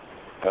players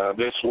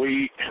this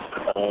week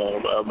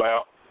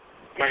about,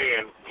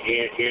 man,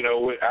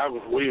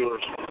 we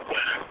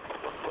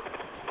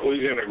was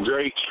in a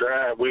great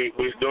stride. We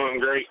was doing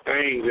great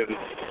things,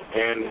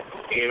 and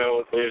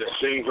it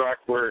seems like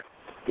we're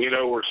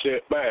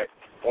set back.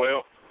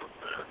 Well,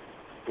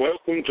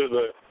 welcome to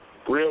the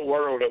real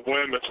world of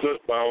women's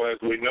football as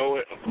we know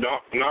it.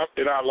 Not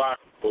that I like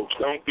it, folks.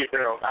 Don't get me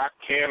wrong. I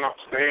cannot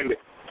stand it,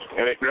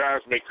 and it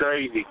drives me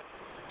crazy.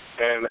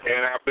 And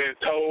I've been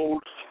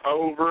told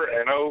over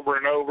and over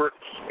and over,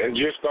 and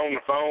just on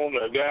the phone,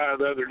 a guy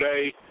the other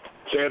day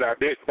said I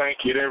didn't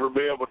think you'd ever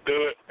be able to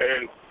do it,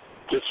 and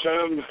to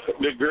some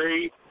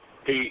degree,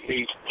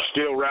 he's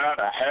still right.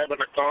 I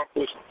haven't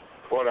accomplished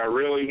what I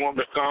really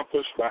wanted to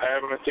accomplish by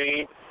having a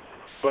team,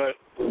 but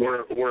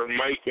we're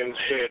making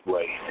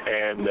headway,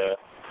 and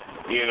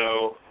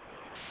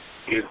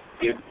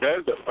it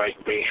doesn't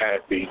make me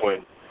happy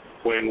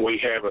when we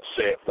have a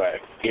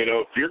setback.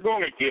 If you're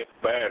going to get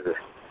better,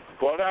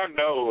 what I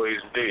know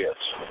is this: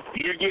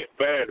 you get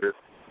better,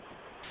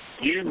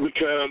 you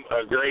become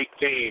a great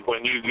team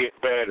when you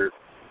get better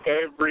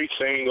every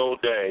single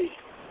day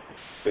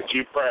that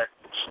you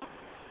practice.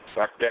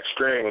 Like that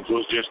scrimmage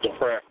was just a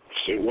practice.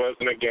 It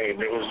wasn't a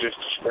game. It was just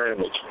a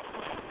scrimmage,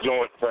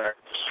 joint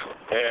practice.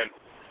 And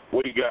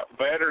we got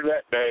better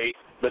that day,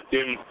 but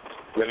then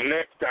the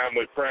next time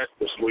we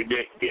practiced, we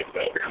didn't get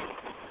better.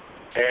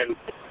 And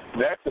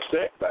that's a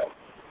setback.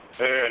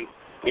 And,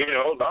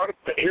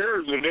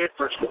 here's the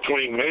difference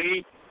between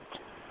me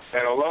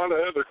and a lot of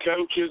other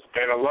coaches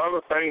and a lot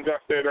of things I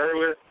said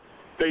earlier,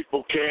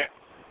 people can't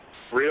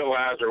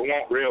realize or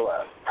won't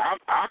realize.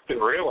 I can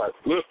realize.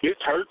 Look, it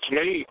hurts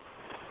me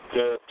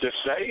to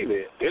say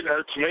this. It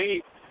hurts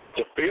me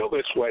to feel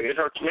this way. It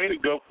hurts me to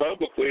go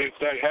publicly and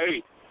say,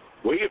 hey,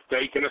 we have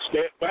taken a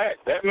step back.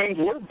 That means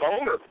we're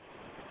vulnerable.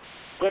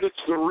 But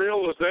it's the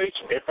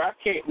realization. If I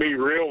can't be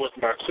real with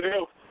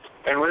myself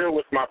and real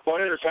with my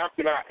players, how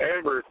can I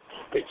ever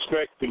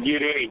expect to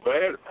get any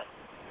better?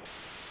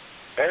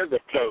 As a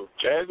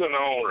coach, as an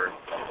owner,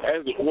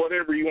 as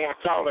whatever you want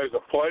to call it, as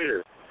a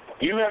player,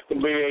 you have to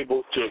be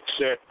able to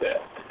accept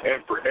that.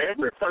 And for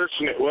every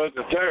person that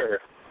wasn't there,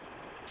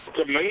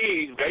 to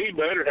me, they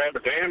better have a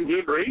damn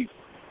good reason,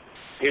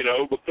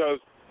 because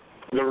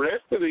the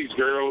rest of these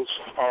girls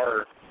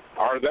are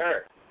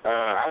there.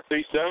 I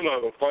see some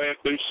of them playing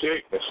through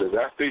sicknesses.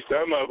 I see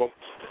some of them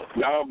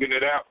dogging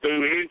it out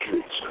through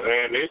injuries.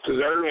 And this is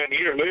early in the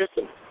year.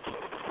 Listen,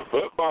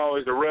 football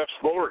is a rough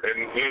sport.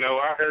 And,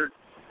 I heard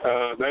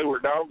they were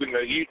dogging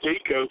the UT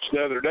coach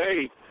the other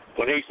day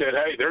when he said,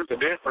 hey, there's a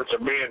difference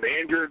of being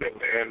injured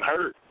and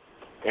hurt.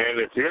 And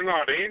if you're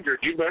not injured,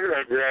 you better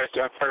have your ass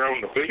out there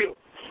on the field.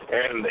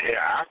 And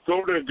I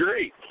sort of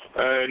agree.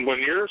 And when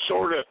you're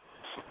sort of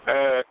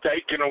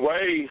taking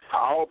away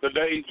all the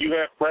days you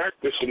have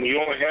practice and you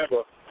only have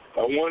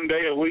a 1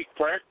 day a week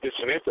practice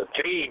and it's a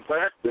team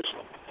practice,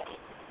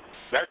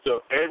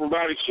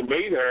 everybody should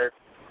be there.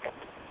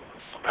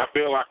 I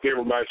feel like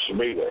everybody should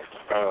be there.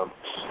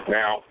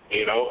 Now,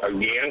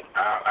 again,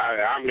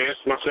 I miss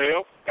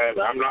myself, and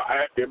I'm not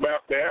happy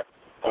about that.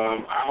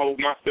 I hold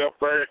myself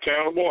very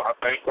accountable. I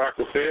think, like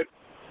I said,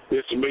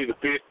 this will be the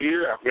 5th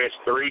year. I've missed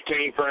 3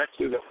 team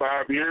practices in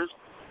 5 years.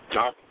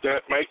 Not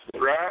that makes it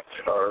right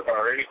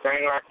or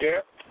anything like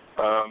that.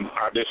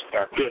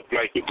 I couldn't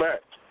make it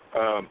back.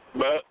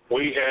 But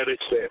we had a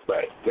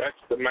setback. That's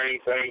the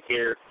main thing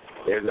here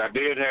is I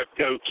did have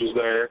coaches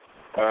there.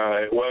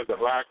 It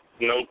wasn't like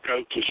no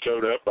coaches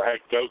showed up. I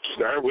had coaches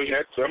there. We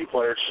had some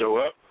players show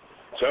up.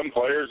 Some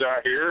players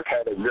out here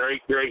had a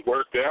great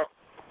workout.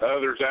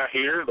 Others out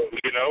here,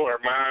 our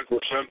minds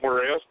were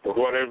somewhere else for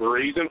whatever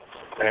reason.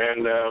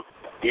 And,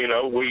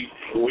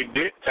 we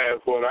did have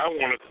what I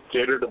want to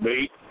consider to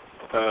be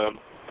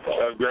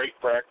a great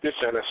practice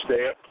and a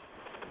step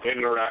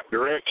in the right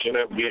direction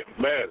of getting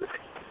better.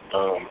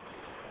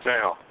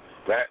 Now,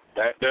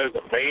 that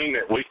doesn't mean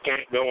that we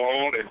can't go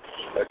on and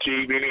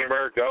achieve any of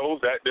our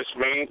goals. That just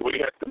means we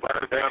have to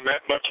burn down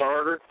that much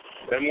harder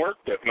and work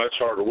that much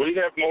harder. We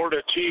have more to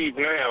achieve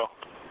now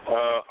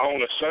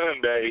on a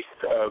Sunday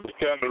the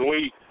coming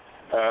week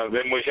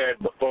than we had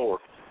before.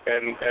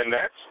 And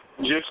that's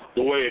just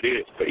the way it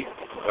is, people.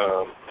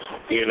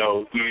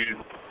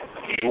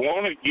 You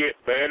want to get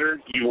better.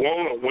 You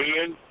want to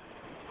win.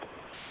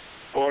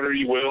 What are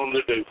you willing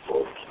to do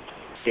for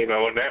it?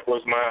 And that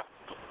was my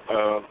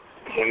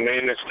when me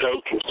and this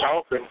coach was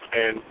talking,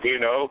 and he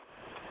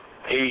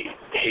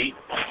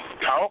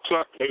talks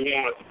like they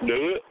want to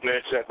do it, and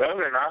this and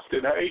other. And I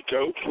said, hey,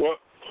 coach, what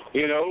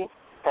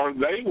are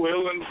they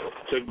willing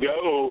to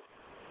go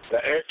the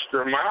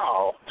extra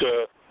mile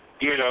to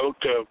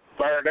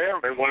fire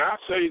down? And when I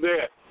say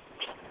that,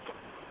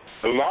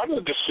 a lot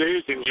of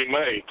decisions you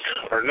make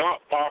are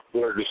not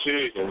popular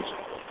decisions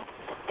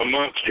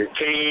amongst your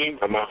team,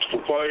 amongst the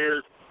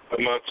players,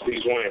 amongst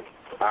these women.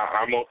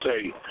 I'm going to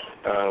tell you,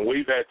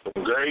 we've had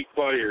some great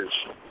players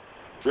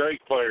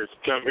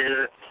come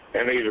here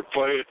and either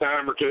play a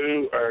time or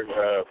two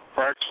or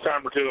practice a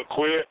time or two and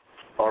quit,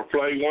 or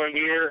play 1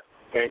 year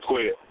and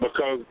quit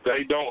because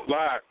they don't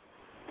like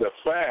the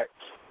fact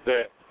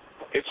that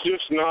it's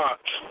just not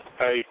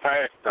a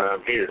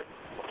pastime here.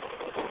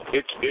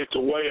 It's a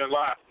way of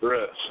life for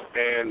us.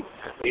 And,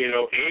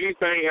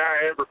 anything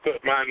I ever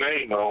put my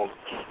name on,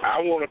 I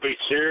want to be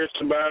serious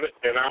about it,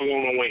 and I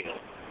want to win.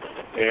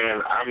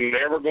 And I'm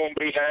never going to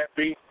be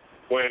happy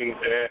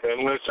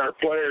unless our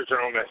players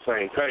are on that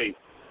same page.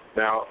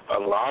 Now, a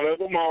lot of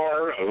them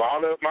are. A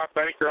lot of them, I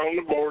think, are on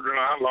the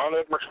borderline. A lot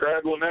of them are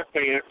straddling that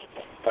fence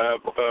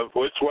of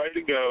which way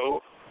to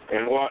go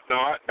and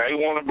whatnot. They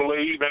want to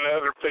believe in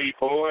other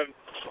people, and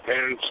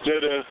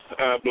instead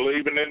of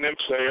believing in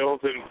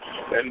themselves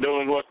and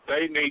doing what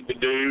they need to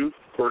do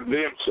for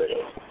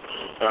themselves.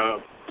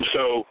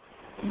 So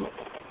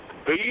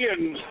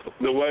being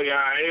the way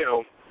I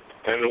am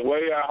and the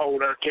way I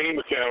hold our team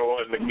accountable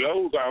and the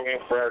goals I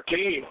want for our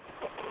team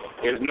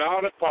is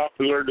not a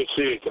popular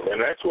decision.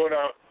 And that's what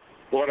I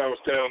was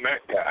telling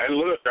that guy. Hey,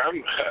 look,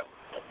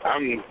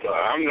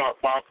 I'm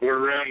not popular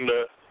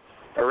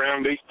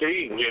around these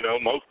teams.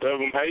 Most of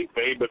them hate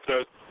me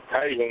because,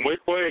 hey, when we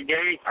play a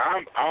game,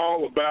 I'm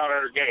all about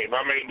our game.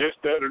 I mean,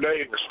 just the other day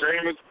in the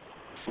scrimmage,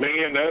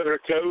 me and the other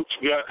coach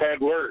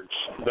had words.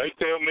 They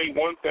tell me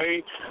one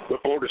thing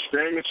before the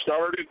scrimmage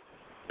started,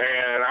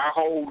 and I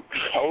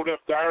hold up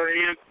their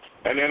end,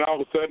 and then all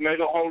of a sudden they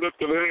don't hold up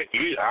to their end.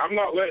 I'm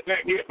not letting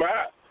that get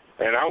by.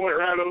 And I went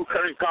right over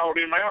there and called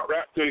him out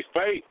right to his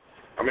face.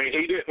 I mean,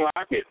 he didn't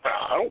like it.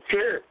 I don't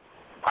care.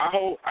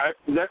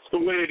 That's the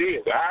way it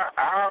is.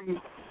 I'm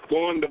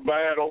going to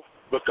battle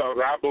because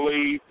I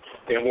believe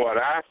in what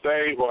I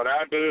say, what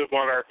I do, and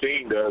what our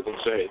team does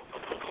and says.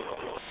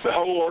 The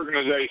whole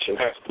organization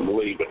has to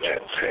believe in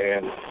that.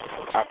 And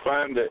I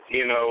find that,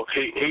 he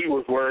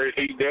was worried.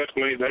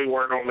 They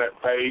weren't on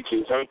that page. He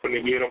was hoping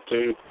to get them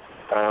to.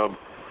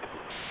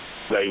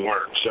 They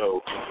weren't.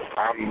 So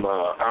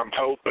I'm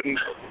hoping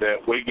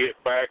that we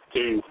get back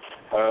to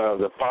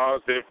the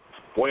positive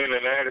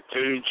winning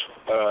attitudes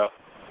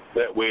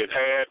that we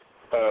had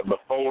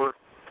before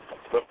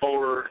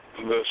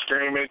the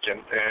scrimmage,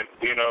 and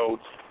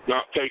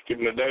not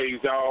taking the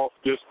days off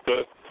just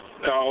because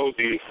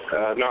you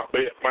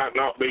might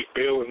not be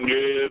feeling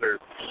good or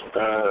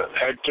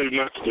had too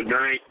much to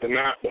drink the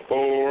night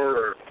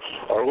before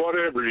or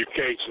whatever your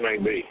case may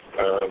be.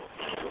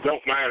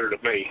 Don't matter to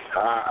me.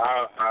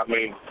 I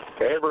mean,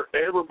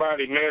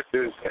 everybody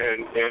misses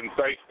and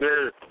thinks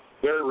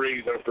their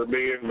reason for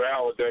being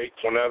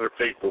validates when other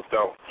people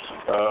don't.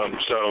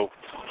 So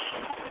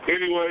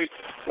anyway,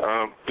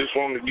 just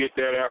wanted to get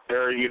that out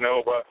there,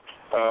 but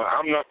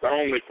I'm not the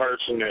only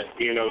person that,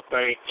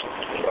 thinks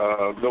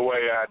the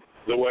way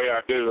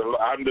I do.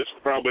 I'm just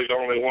probably the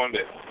only one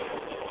that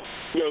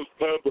goes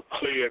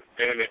publicly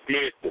and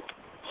admits it.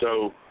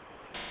 So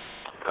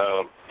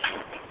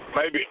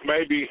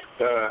maybe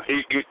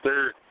he get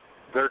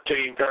their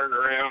team turned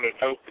around, and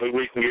hopefully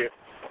we can get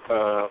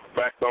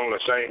back on the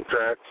same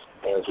tracks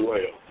as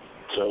well.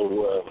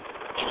 So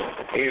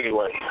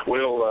anyway,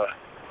 we'll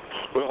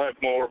have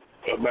more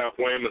about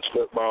women's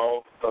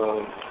football,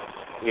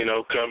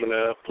 coming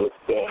up with,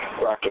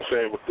 like I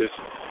said, with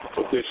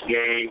this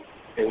game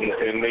in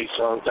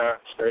Nissan Titan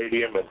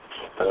Stadium,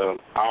 and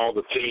all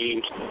the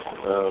teams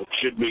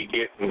should be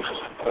getting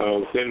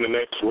within the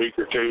next week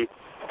or two.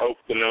 Hope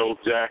to know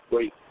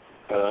exactly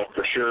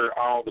for sure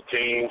all the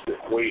teams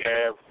that we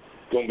have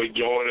going to be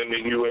joining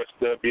the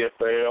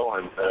USWFL,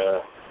 and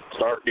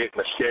start getting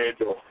the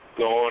schedule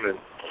going,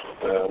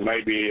 and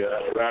maybe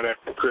right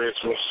after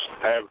Christmas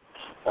have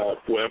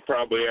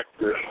probably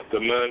after the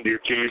Monday or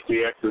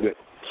Tuesday after the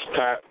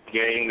Titan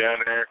game down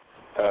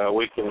there,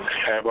 we can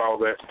have all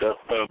that stuff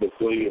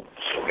publicly,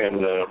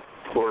 and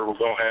where we're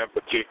going to have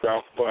the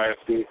kickoff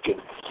classic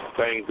and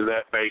things of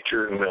that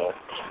nature, and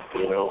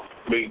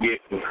be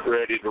getting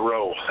ready to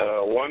roll.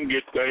 One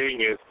good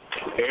thing is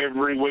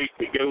every week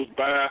that goes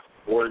by,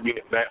 we're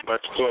getting that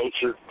much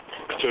closer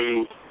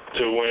to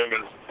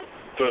women's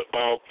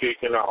football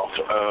kicking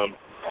off.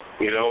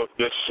 It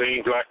just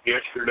seems like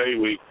yesterday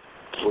we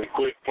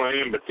quit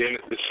playing, but then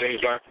it just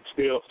seems like it's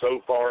still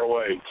so far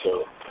away.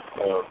 So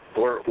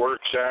we're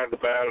excited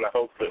about it. I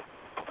hope that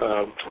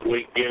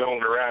we can get on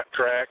the right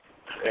track,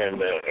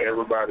 and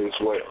everybody as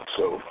well.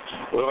 So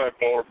we'll have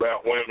more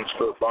about women's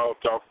football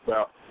to talk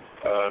about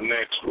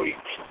next week.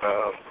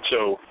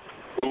 So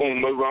we're going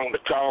to move on to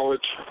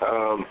college.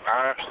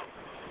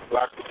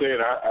 Like I said,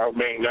 I've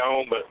been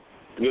gone, but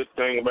the good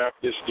thing about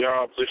this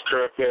job, this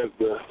truck has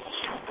the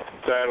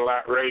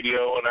satellite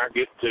radio, and I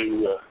get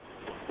to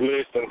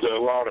listen to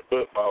a lot of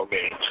football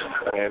games.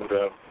 And,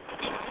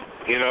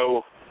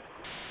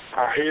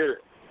 I hear,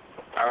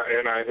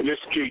 and I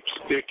just keep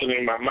sticking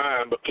in my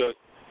mind because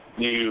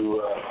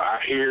I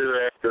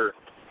hear after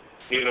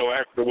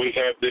we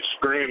have this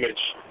scrimmage,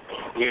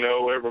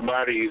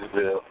 everybody's,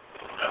 the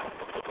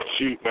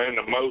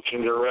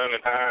emotions are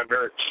running high, and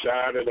they're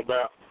excited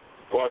about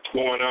what's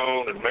going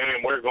on, and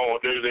man, we're going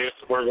to do this,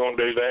 we're going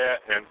to do that.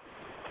 And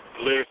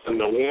listen,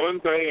 the one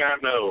thing I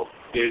know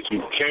is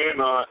you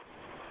cannot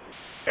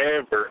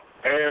ever,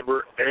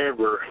 ever,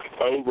 ever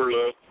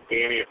overlook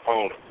any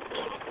opponent.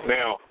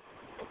 Now,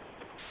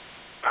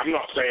 I'm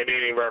not saying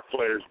any of our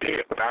players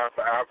did, but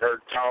I've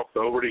heard talk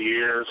over the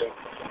years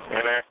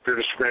and after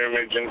the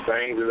scrimmage and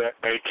things of that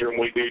nature, and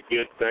we did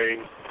good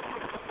things.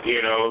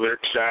 They're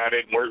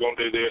excited, we're going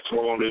to do this,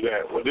 we're going to do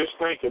that. Well, just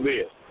think of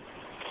this.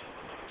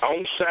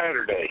 On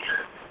Saturday,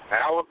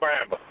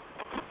 Alabama,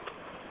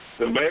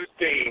 the best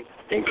team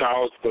in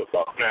college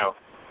football. Now,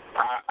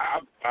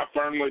 I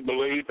firmly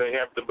believe they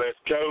have the best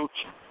coach.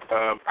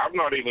 I've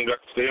not even got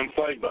to see them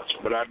play much,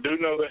 but I do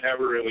know they have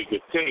a really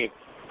good team.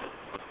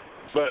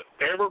 But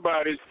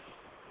everybody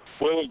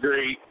will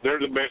agree they're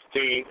the best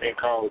team in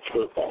college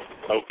football,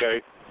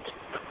 okay?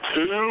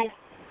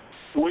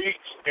 2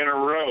 weeks in a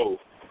row,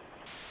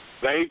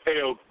 they've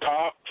held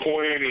top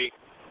 20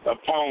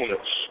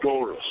 opponents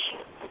scoreless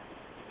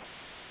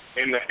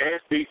in the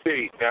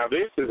SEC. Now,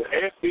 this is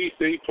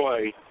SEC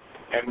play,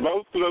 and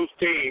both of those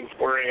teams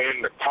were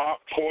in the top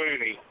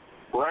 20,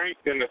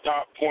 ranked in the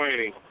top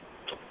 20,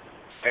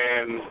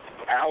 and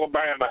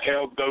Alabama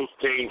held those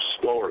teams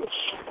scoreless,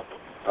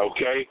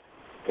 okay?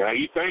 Now,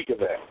 you think of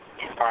that.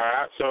 All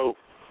right, so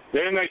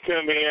then they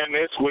come in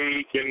this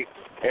week, and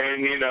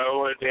then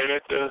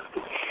it's a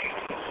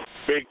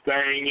big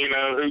thing,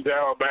 who's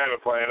Alabama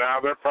playing? Now,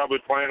 they're probably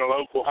playing a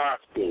local high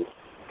school.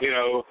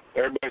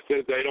 Everybody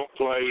says they don't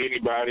play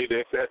anybody,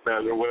 this, that, and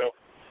other. Well,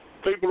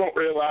 people don't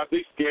realize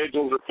these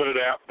schedules are put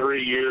out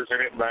 3 years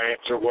in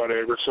advance or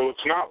whatever, so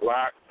it's not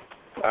like,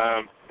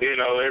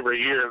 every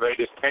year they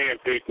just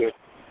handpick a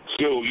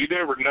school. You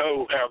never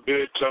know how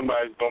good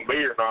somebody's going to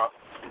be or not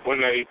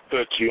when they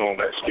put you on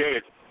that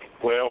schedule.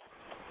 Well,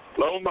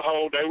 lo and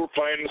behold, they were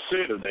playing the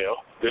Citadel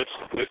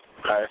this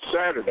past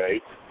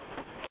Saturday,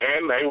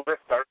 and they were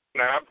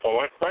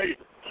 39-point favorite.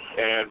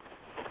 And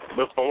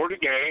before the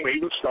game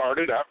even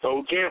started, I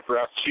told Jennifer,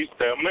 she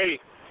tell me,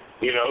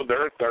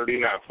 they're a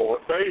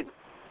 39-point favorite.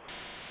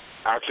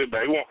 I said,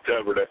 they won't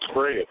cover that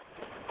spread.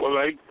 Well,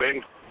 they've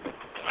been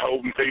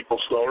holding people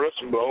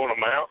scoreless and blowing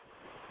them out.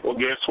 Well,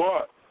 guess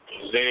what?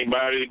 Does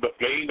anybody but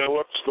me know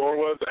what the score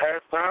was at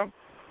halftime?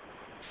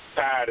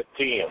 Tied at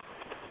 10.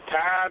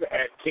 Tied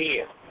at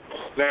 10.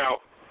 Now,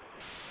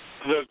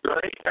 the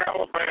great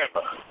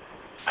Alabama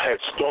has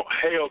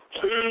held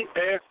 2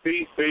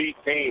 SEC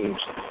teams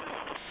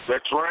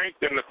that's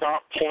ranked in the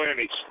top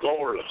 20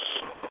 scoreless.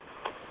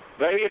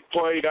 They had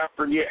played, I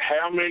forget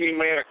how many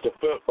minutes of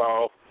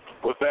football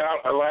without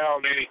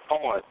allowing any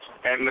points.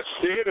 And the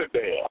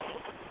Citadel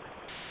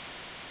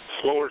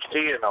scores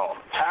 10 on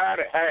them, tied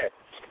at half.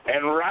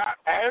 And right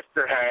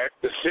after half,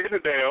 the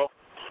Citadel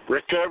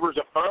recovers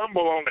a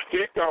fumble on the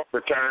kickoff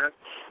return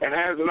and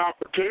has an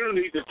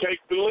opportunity to take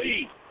the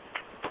lead.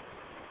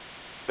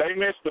 They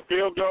missed the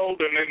field goal,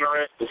 and then the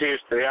rest is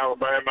history.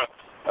 Alabama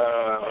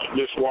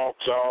just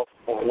walks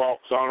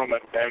on them,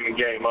 and the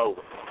game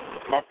over.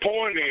 My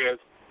point is,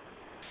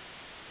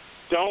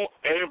 don't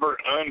ever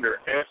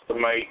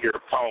underestimate your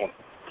opponent.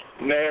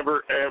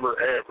 Never, ever,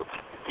 ever.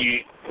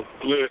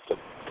 Listen.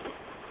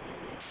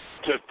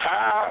 To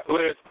tie,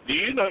 do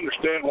you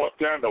understand what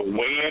kind of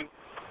win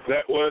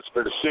that was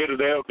for the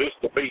Citadel just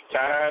to be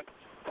tied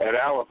at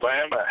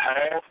Alabama at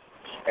half,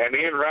 and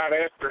then right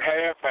after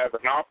half have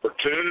an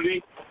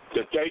opportunity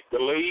to take the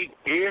lead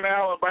in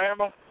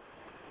Alabama?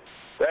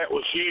 That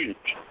was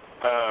huge.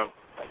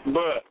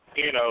 But,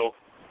 you know,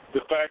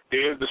 the fact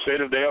is the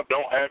Citadel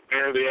don't have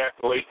near the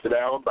athletes that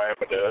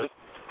Alabama does.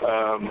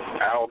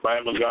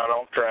 Alabama got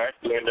on track,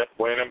 ended up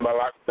winning by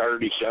like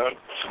 30-something.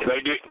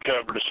 They didn't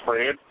cover the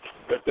spread,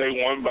 but they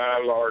won by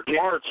a large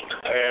margin.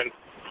 And,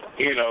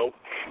 you know,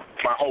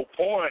 my whole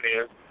point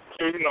is,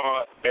 do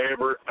not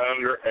ever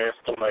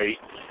underestimate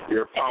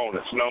your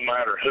opponents, no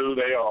matter who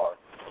they are.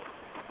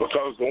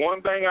 Because the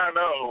one thing I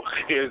know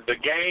is the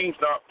game's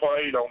not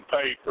played on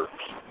paper.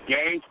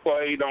 Game's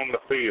played on the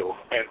field,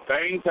 and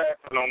things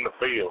happen on the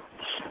field.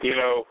 You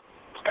know,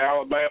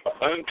 Alabama,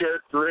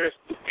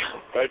 uncharacteristic.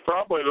 They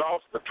probably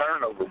lost the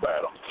turnover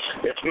battle.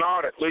 If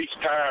not, at least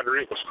tied or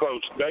it was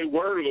close. They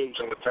were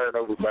losing the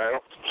turnover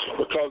battle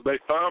because they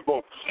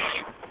fumbled,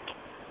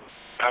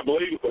 I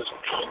believe it was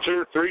 2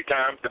 or 3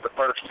 times in the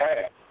first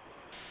half.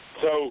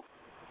 So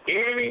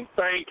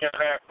anything can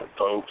happen,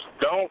 folks.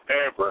 Don't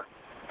ever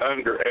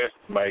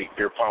underestimate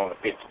your opponent.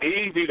 It's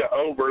easy to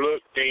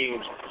overlook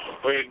teams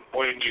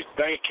when you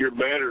think you're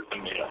better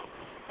than them.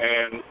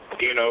 And,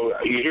 you know,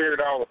 you hear it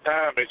all the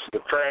time, it's the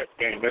trap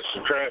game. It's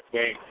the trap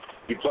game.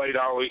 You played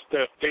all these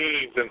tough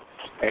teams,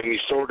 and you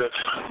sort of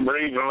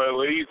breathe a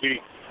little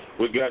easy.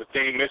 We've got a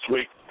team this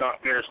week that's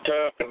not near as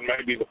tough, and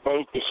maybe the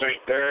focus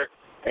ain't there.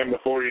 And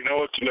before you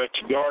know it, you let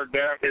your guard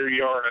down. Here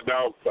you are in a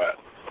dogfight.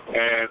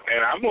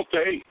 And I'm going to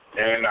tell you,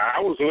 and I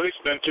was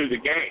listening to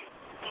the game,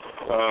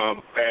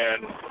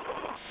 and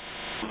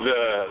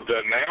the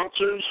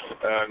announcers,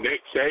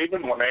 Nick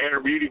Saban, when they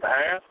interviewed him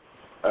half,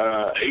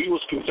 he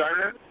was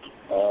concerned.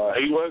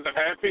 He wasn't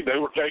happy. They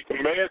were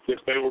taking bets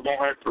if they were going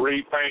to have to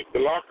repaint the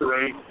locker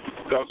room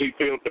because he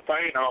peeled the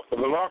paint off of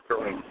the locker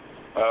room.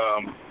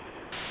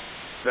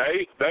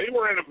 They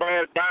were in a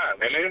bad bind,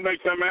 and then they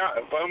come out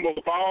and fumble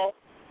the ball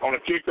on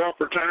a kickoff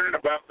return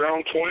about their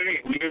own 20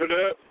 and give it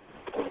up.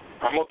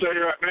 I'm going to tell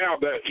you right now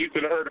that you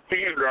could have heard a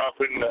pin drop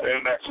in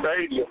that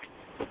stadium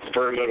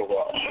for a little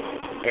while.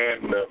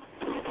 And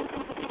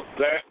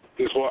that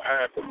is what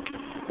happened.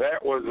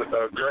 That was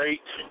a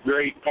great,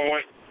 great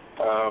point,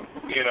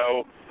 you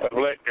know, of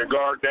letting your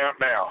guard down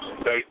now.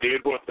 They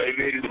did what they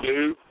needed to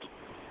do.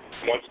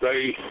 Once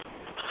they,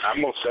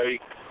 I'm going to say,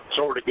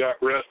 sort of got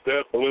roughed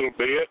up a little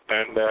bit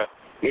and,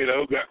 you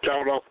know, got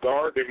caught off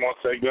guard. Then once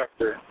they got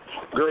their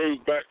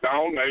groove back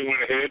on, they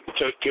went ahead and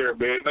took care of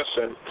business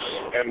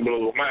and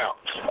blew them out.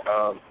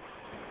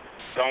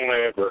 Don't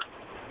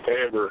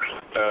ever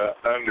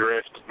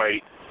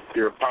underestimate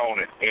your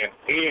opponent in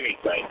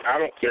anything. I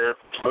don't care if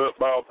it's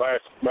football,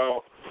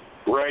 basketball,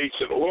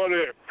 racing,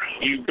 whatever.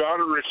 You've got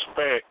to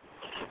respect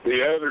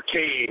the other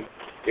team.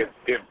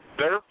 If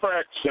they're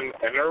practicing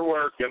and they're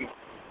working,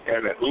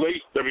 and at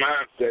least the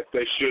mindset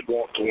they should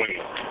want to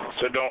win.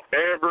 So don't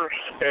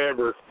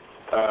ever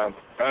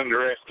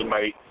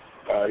underestimate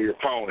your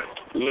opponent.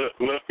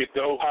 Look at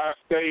the Ohio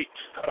State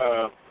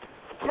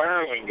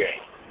Maryland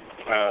game.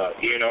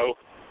 You know,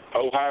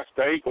 Ohio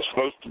State was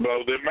supposed to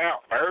blow them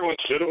out. Maryland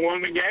should have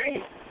won the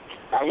game.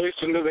 I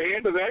listened to the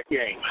end of that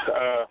game.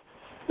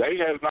 They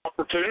had an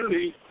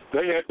opportunity.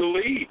 They had the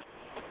lead.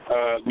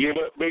 Give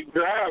up big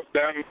drives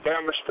down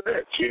the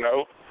stretch, you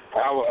know.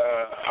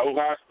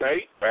 Ohio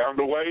State found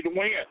a way to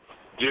win,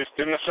 just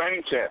in the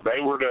same sense. They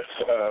were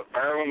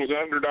Maryland was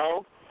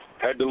underdog,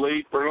 had the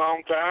lead for a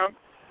long time,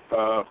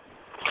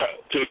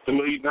 took the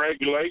lead in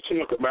regulation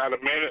with about a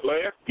minute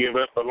left, give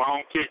up a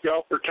long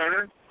kickoff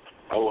return.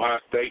 Ohio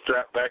State's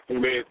right back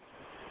in bed.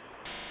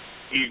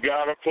 You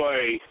got to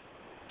play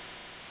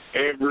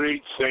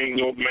every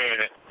single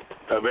minute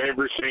of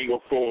every single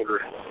quarter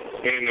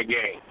in the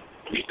game.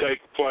 You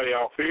take the play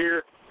off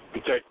here,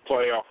 you take the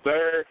play off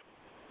there.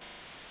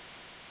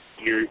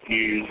 You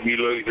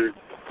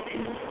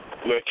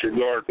let your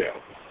guard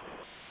down.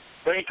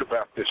 Think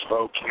about this,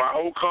 folks. My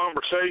whole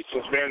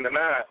conversation's been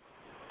tonight,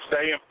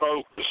 staying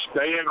focused,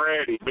 staying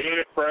ready, being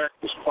at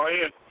practice,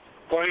 playing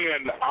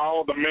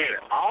all the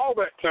minutes. All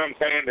that comes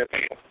hand in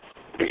hand.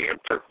 Being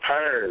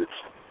prepared.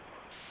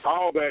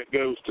 All that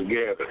goes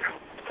together.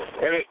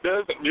 And it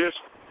doesn't just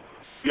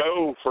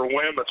go for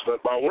women's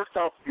football. We're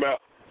talking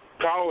about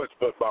college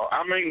football.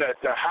 I mean,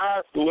 at the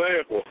highest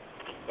level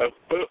of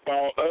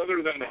football other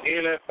than the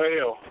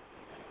NFL,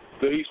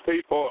 these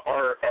people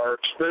are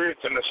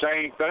experiencing the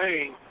same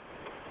thing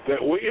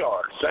that we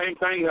are. Same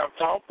thing I'm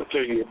talking to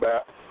you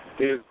about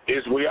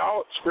is we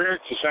all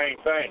experience the same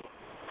thing.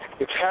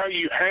 It's how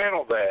you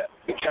handle that.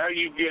 It's how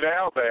you get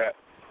out of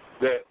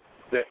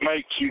that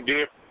makes you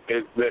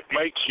different. That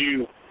makes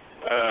you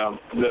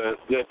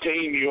the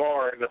team you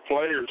are and the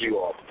players you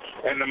are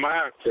and the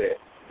mindset.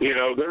 You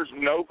know, there's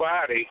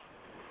nobody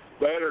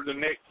better than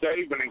Nick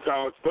Saban in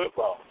college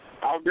football.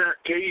 I'll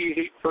guarantee you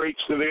he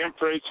preached to them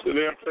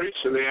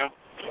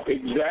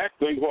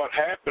exactly what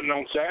happened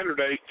on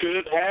Saturday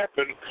could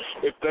happen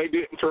if they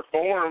didn't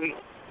perform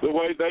the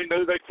way they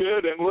knew they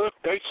could. And look,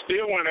 they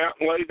still went out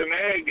and laid an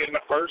egg in the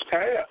first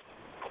half.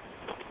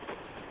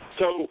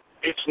 So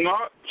it's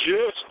not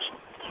just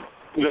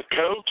the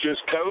coaches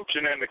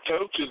coaching and the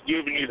coaches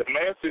giving you the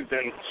message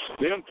and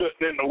them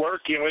putting in the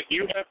work in it.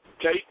 You have to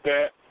take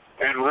that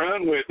and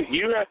run with it.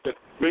 You have to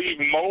be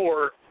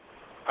more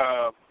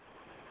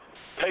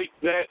take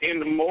that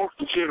into more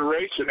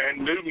consideration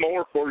and do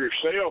more for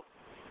yourself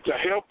to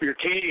help your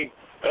team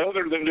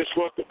other than just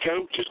what the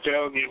coach is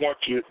telling you what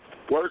you're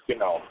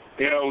working on.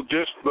 You know,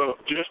 just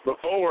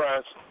before I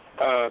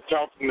was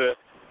talking to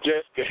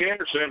Jessica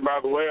Henderson, by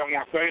the way, I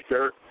want to thank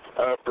her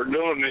for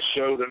doing this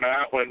show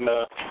tonight when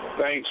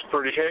things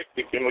were pretty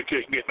hectic and we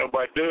couldn't get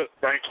nobody to do it.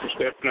 Thanks for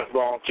stepping up and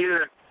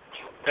volunteering.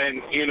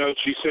 And, you know,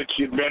 she said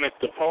she'd been at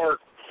the park,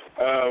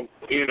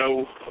 you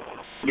know,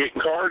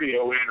 getting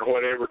cardio in or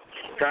whatever,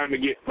 trying to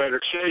get better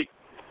shape.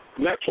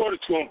 And that's what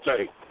it's going to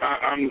take.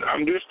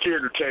 I'm just here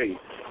to tell you.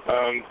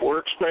 We're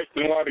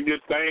expecting a lot of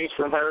good things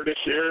from her this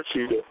year.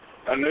 She's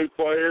a new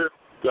player,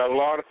 got a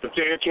lot of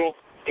potential.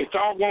 It's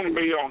all going to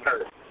be on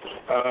her.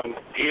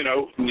 You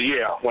know,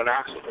 yeah, when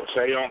I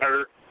say on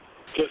her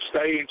to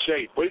stay in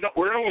shape.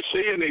 We're only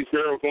seeing these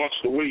girls once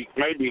a week,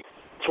 maybe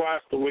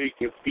twice a week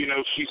if, you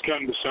know, she's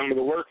come to some of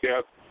the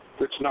workouts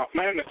that's not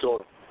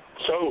mandatory.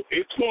 So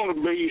it's going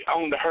to be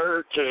on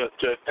her to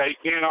take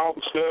in all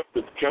the stuff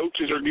that the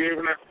coaches are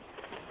giving her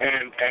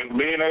and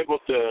being able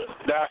to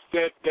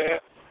dissect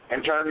that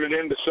and turn it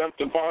into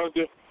something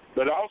positive,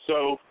 but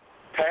also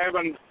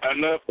having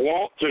enough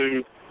want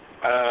to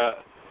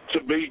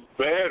be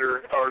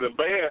better or the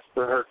best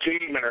for her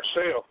team and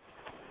herself.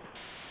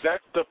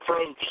 That's the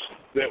approach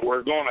that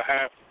we're going to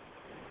have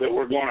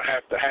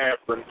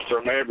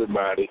from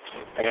everybody.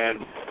 And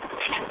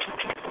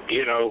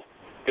you know,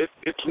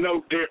 it's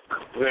no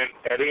different than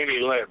at any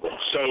level.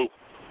 So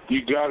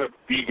you gotta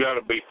be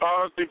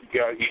positive.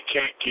 You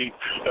can't keep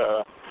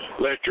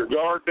let your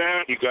guard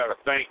down. You gotta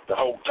think the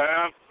whole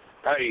time.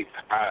 Hey,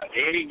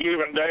 any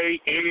given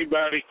day,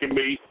 anybody can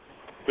be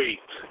beat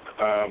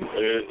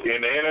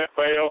in the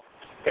NFL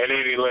at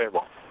any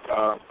level.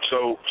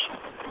 So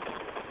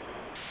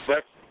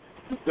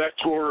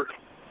that's where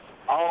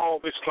all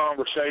this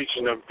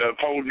conversation of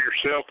holding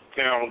yourself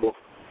accountable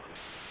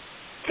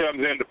comes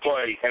into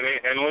play.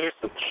 And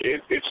listen,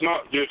 it's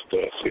not just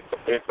us.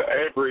 It's at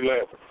every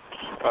level.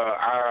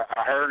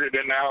 I heard it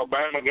in the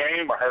Alabama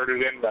game. I heard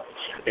it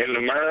in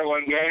the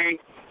Maryland game.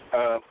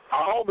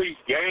 All these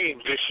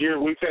games this year,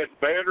 we've had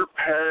better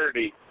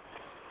parity.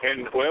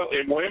 And, well,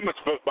 in women's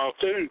football,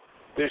 too,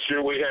 this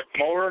year we had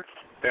more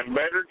and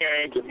better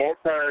games and more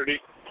parity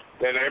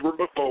than ever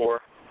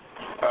before.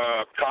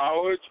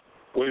 College,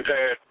 we've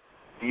had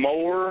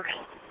more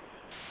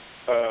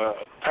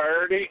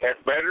parity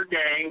and better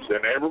games than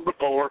ever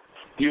before.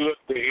 You look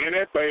at the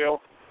NFL,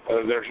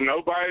 there's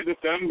nobody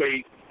that's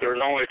unbeat.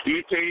 There's only a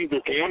few teams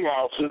with 1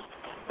 losses.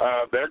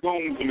 They're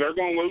going to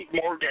lose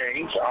more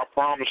games, I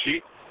promise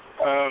you.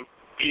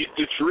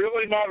 It's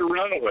really not a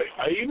runaway.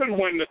 Even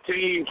when the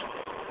teams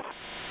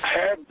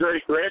have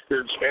great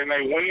records and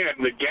they win,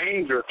 the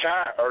games are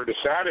tied or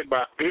decided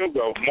by field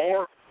goal,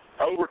 more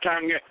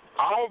overtime games.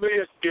 All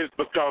this is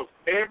because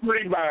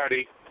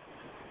everybody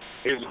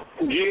is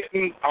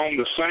getting on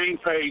the same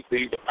page.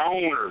 These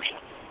owners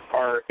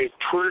it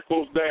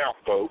trickles down,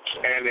 folks,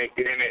 and it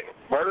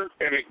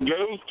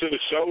goes to the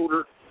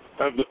shoulder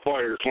of the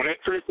players. When it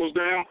trickles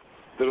down,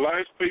 the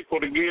last people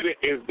to get it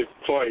is the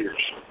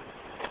players.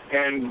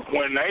 And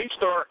when they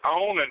start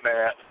owning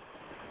that,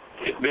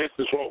 this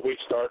is what we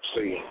start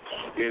seeing,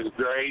 is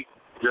great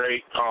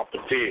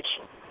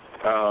competition.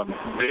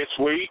 This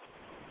week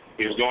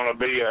is going to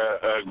be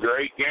a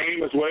great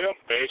game as well.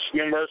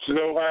 Michigan versus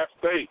Ohio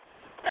State.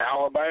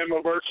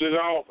 Alabama versus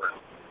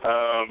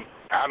Auburn.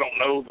 I don't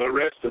know the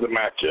rest of the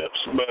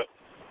matchups, but,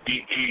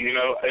 you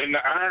know, in the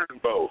Iron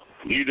Bowl,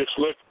 you just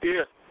look at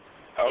this.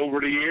 Over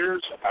the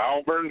years,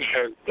 Auburn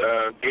has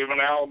given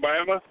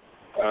Alabama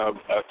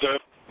a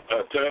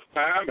tough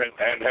time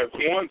and has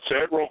won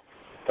several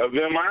of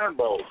them Iron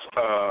Bowls.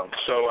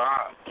 So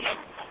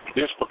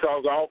just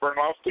because Auburn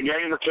lost a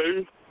game or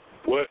two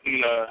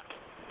wouldn't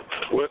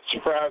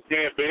surprise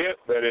me a bit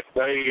that if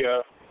they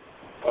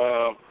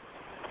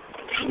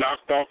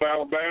knocked off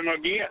Alabama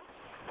again,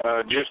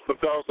 just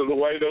because of the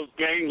way those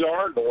games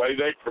are, the way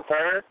they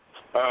prepare,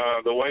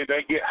 the way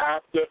they get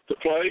hyped up to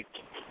play.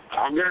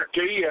 I'll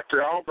guarantee you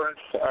after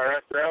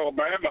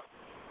Alabama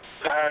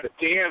tied at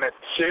 10 at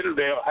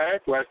Citadel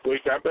half last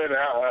week, I bet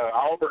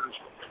Auburn's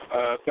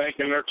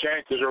thinking their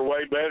chances are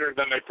way better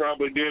than they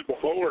probably did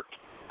before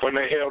when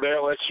they held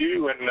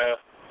LSU and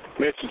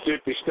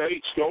Mississippi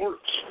State scores.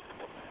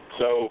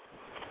 So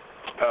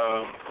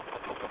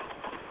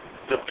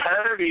the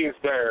parity is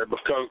there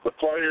because the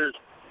players,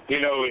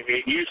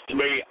 it used to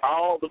be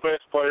all the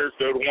best players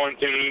go to one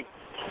team.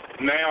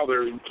 Now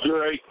there's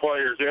great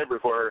players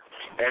everywhere,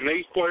 and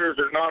these players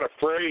are not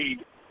afraid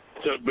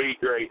to be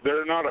great.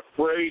 They're not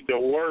afraid to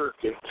work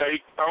and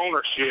take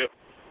ownership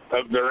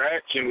of their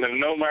actions, and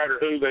no matter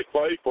who they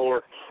play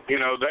for,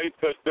 they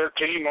put their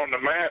team on the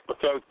map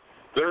because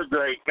they're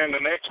great. And the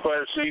next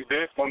player sees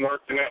this one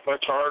working that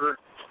much harder.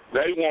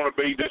 They want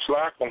to be just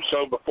like them.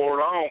 So before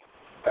long,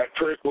 that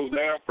trickles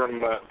down from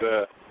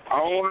the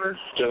owner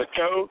to the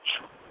coach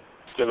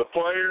to the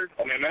player,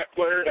 and then that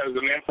player has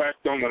an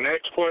impact on the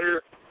next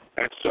player,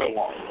 and so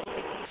on.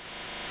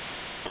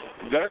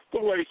 That's the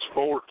way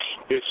sports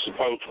is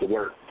supposed to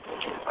work.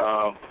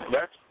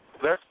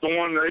 That's the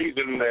one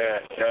reason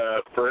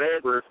that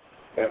forever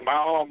at my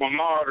alma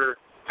mater,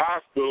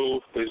 high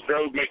school, has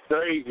drove me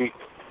crazy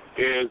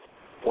is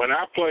when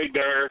I played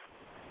there,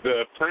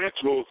 the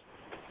principals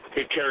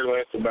could care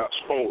less about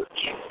sports.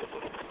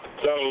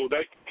 So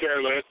they could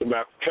care less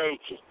about the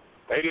coaches.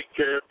 They didn't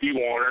care if you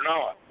won or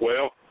not.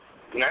 Well,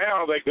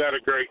 now they got a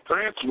great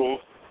principal.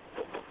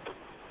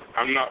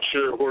 I'm not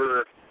sure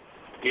where,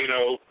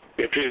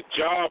 if his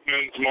job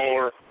means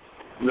more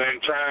than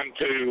trying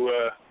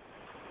to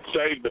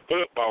save the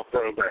football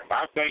program.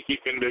 I think he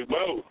can do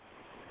both.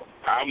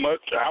 I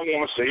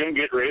want to see him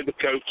get rid of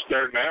the coach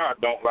there now. I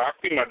don't like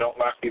him. I don't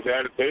like his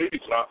attitude.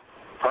 It's not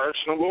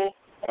personable.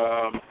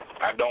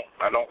 I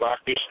don't like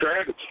his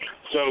strategy.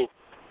 So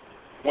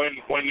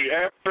when you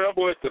have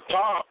trouble at the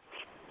top,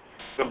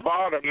 the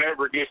bottom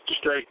never gets to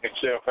straighten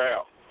itself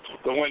out.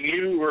 But when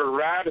you are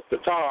right at the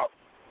top,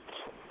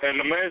 and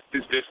the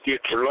message just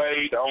gets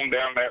relayed on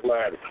down that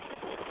ladder.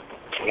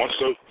 Once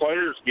those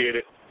players get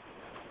it,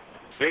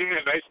 then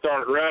they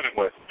start running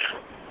with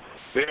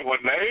it. Then when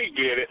they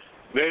get it,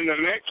 then the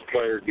next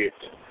player gets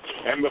it.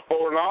 And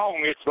before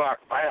long, it's like,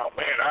 wow,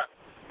 man,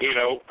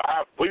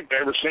 we've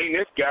never seen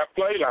this guy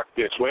play like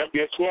this. Well,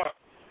 guess what?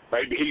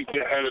 Maybe he's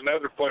had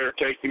another player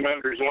take him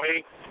under his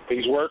wing.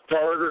 He's worked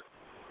harder.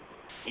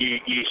 You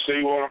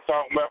see what I'm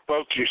talking about,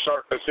 folks? You're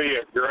starting to see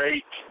a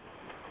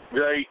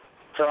great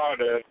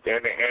product,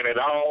 and it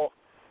all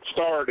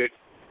started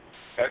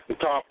at the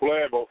top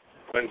level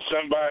when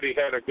somebody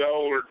had a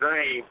goal or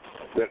dream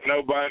that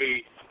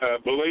nobody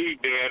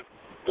believed in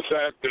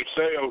besides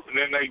themselves, and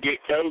then they get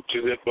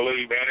coaches that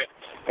believe in it,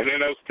 and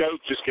then those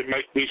coaches can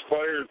make these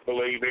players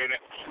believe in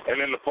it, and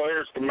then the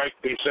players can make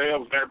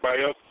themselves and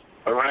everybody else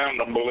around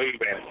them believe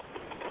in it.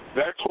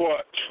 That's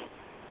what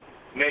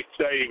Nick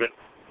Saban,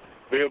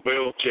 Bill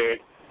Belichick,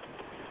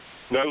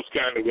 those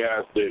kind of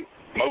guys do.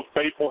 Most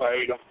people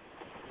hate them.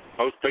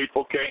 Most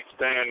people can't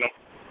stand them.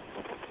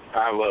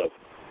 I love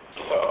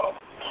them.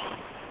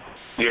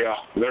 Yeah,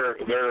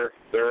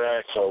 they're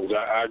assholes.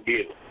 I get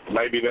it.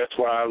 Maybe that's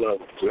why I love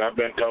them, because I've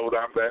been told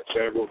I'm that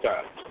several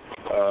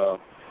times.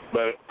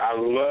 But I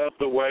love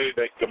the way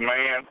they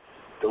command,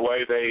 the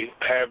way they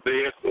have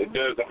this. It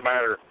doesn't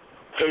matter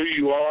who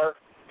you are,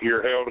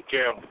 you're held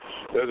accountable.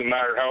 Doesn't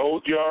matter how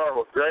old you are,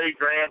 what grade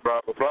you're in,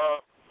 blah, blah, blah.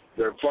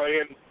 They're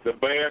playing the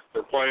best.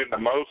 They're playing the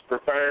most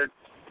prepared.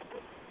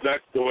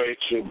 That's the way it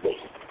should be.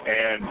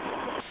 And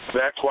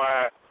that's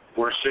why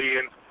we're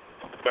seeing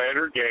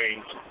better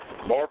games,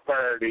 more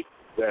parity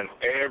than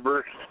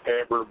ever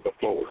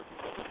before.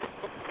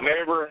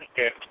 Never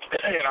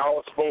in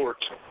all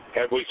sports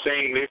have we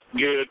seen this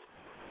good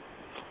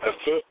of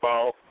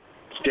football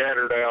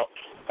scattered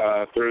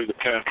out through the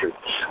country.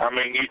 I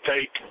mean,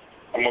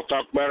 I'm going to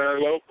talk about our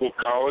local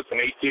college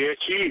and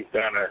ETSU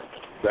down there.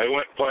 They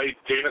went and played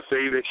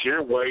Tennessee this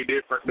year, way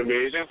different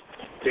divisions.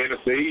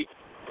 Tennessee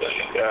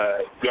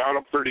got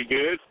them pretty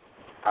good.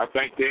 I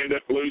think they ended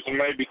up losing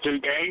maybe 2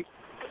 games.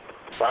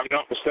 If I'm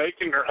not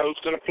mistaken, they're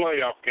hosting a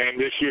playoff game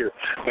this year.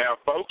 Now,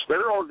 folks,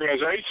 their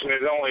organization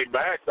is only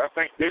back. I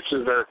think this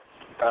is their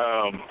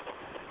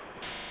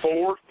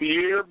 4th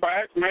year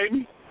back,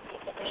 maybe.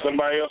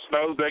 Somebody else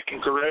knows, they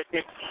can correct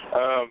me.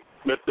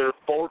 But their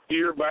 4th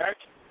year back.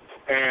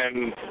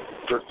 And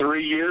for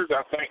 3 years,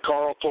 I think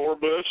Carl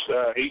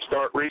Torbush, he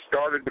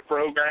restarted the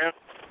program,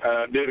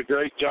 did a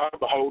great job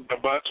of holding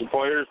a bunch of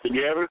players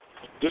together.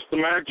 Just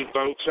imagine,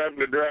 folks, having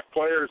to draft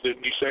players and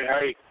you say,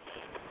 hey,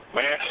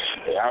 man,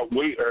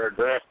 we are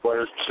draft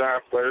players, sign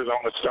players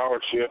on a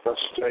scholarship, I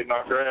should say,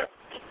 not draft.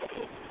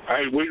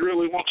 Hey, we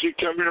really want you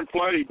to come here and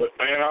play, but,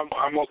 man,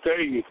 I'm going to tell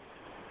you,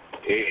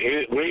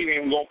 we ain't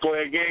even going to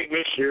play a game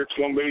this year. It's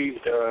going to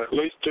be at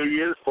least 2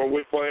 years before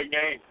we play a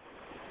game.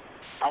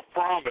 I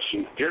promise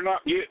you, you're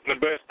not getting the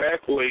best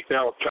athletes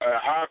out of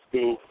high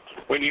school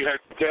when you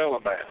have to tell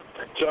them that.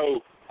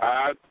 So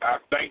I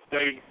think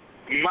they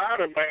might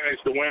have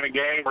managed to win a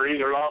game or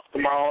either lost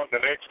them all and the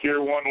next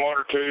year won 1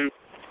 or 2.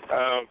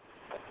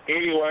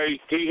 Anyway,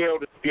 he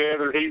held it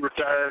together. He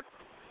retired.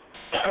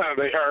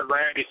 They hired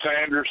Randy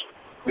Sanders.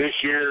 This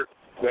year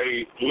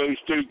they lose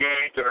 2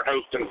 games and are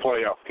hosting a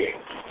playoff game.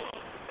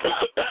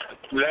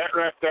 that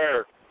right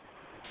there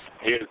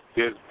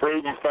is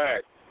proven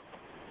fact,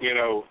 you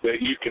know,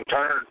 that you can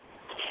turn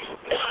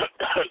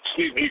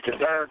you can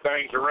turn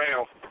things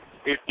around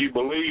if you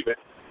believe it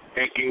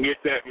and can get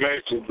that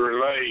message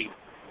relayed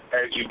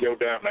as you go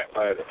down that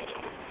ladder.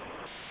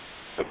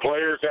 The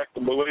players have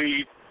to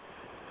believe,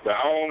 the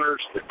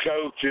owners, the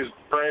coaches,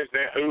 the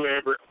president,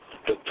 whoever,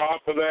 the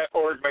top of that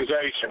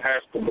organization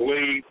has to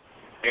believe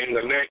in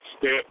the next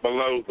step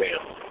below them.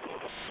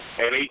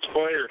 And each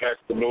player has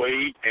to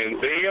believe in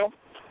them,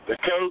 the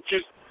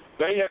coaches.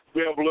 They have to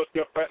be able to look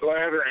up that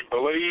ladder and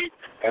believe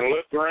and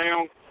look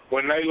around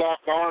when they lock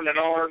arm in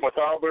arm with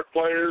all their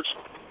players,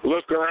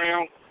 look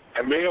around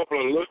and be able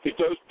to look at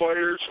those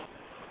players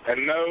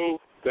and know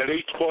that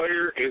each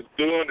player is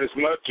doing as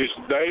much as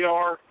they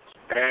are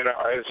and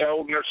is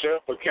holding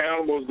themselves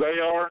accountable as they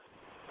are.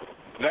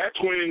 That's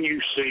when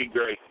you see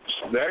greatness.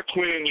 That's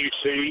when you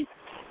see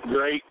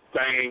great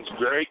things,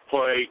 great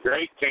play,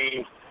 great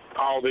teams,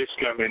 all this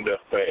come into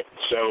effect.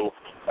 So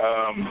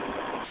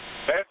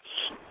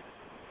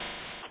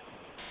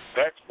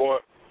that's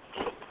what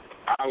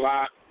I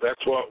like.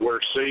 That's what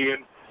we're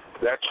seeing.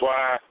 That's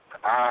why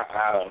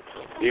I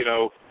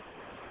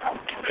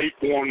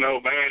people want to know,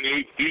 man,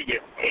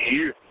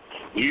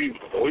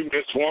 we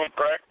missed one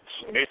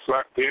practice and it's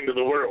like the end of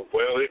the world.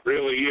 Well, it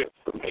really is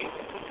for me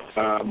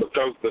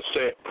because of the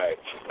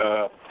setbacks.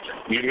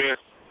 You miss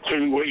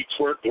 2 weeks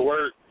worth of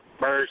work.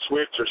 Barry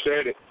Switzer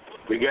said it.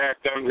 The guy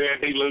comes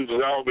in, he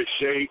loses all his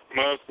shape,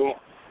 muscle,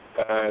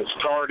 his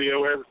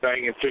cardio,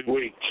 everything in 2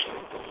 weeks.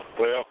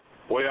 Well,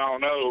 we all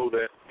know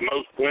that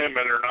most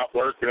women are not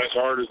working as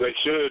hard as they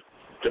should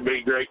to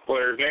be great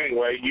players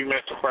anyway. You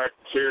miss a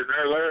practice here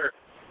and there,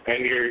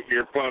 and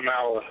you're plumb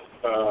out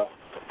of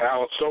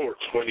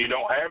sorts. When you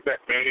don't have that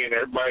many and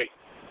everybody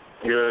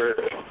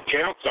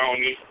counts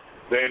on you,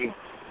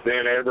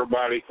 then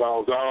everybody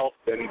falls off,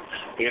 and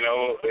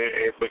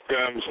it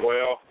becomes,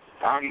 well,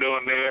 I'm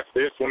doing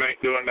this one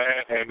ain't doing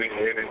that, and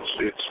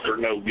it's for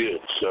no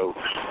good. So,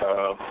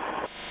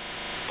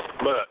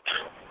 but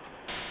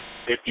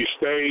if you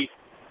stay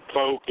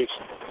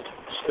focused,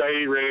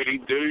 stay ready,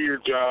 do your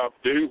job,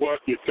 do what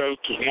your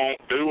coaches want,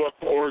 do what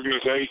the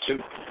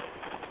organization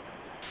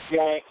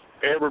want,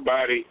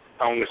 everybody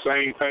on the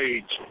same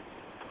page,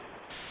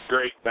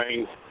 great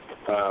things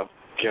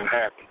can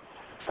happen.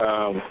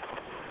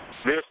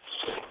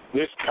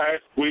 This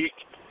past week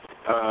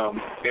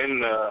in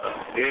the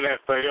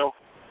NFL,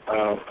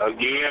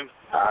 again,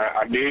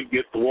 I did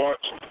get to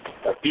watch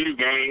a few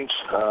games.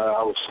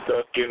 I was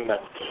stuck in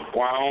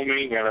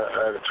Wyoming at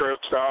a truck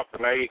stop,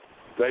 and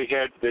they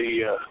had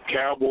the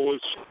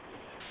Cowboys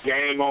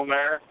game on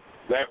there.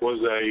 That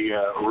was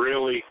a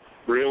really,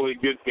 really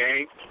good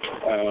game.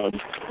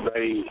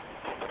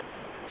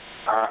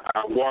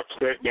 I watched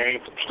that game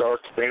from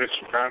start to finish.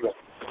 I'm trying to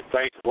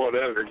think of what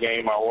other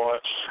game I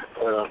watched.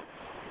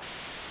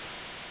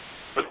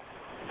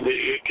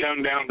 It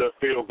come down to a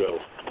field goal.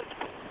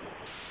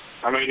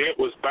 I mean, it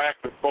was back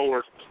and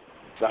forth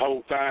the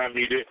whole time.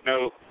 You didn't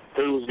know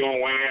who was going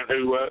to win,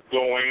 who wasn't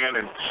going to win,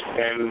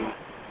 and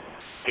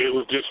it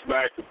was just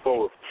back and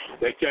forth.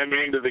 They come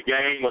into the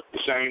game with the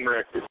same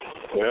record.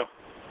 Well,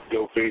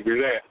 go figure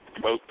that.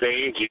 Both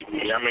teams.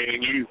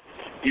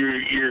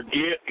 You're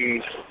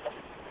getting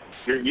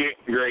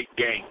great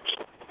games.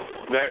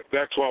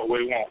 That's what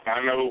we want.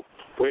 I know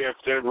we have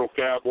several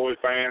Cowboy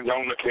fans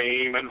on the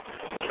team, and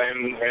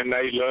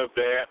they love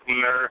that,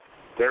 and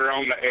they're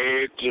on the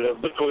edge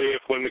of the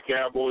cliff when the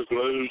Cowboys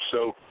lose.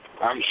 So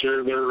I'm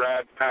sure they're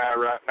riding high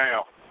right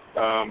now.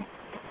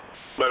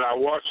 But I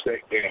watched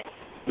that game.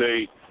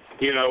 The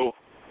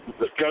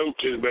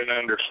coach has been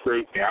under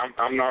scrutiny.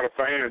 I'm not a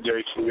fan of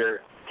Jason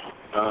Garrett,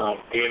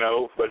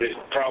 but it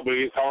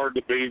probably is hard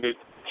to be the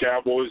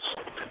Cowboys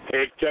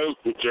head coach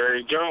with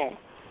Jerry Jones.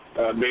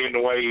 Being the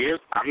way he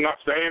is. I'm not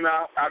saying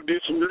I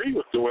disagree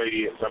with the way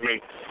he is. I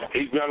mean,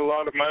 he's got a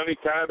lot of money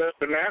tied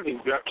up in that. He's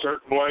got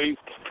certain ways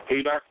he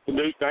likes to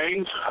do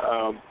things.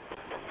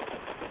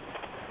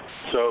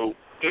 So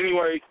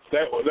anyway,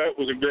 that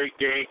was a great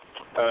game.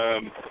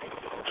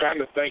 Trying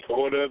to think of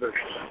what other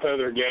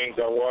games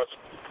I watched.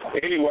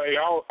 Anyway,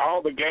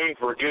 all the games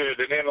were good.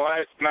 And then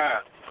last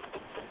night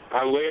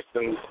I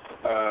listened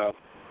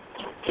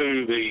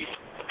to the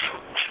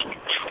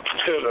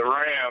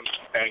Rams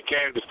and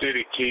Kansas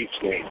City Chiefs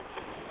game,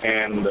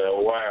 and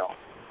wow,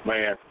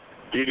 man,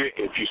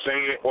 if you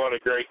seen it, what a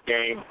great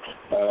game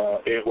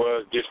it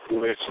was just to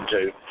listen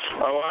to.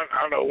 Oh,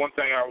 I know one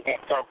thing I want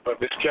to talk about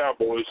this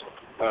Cowboys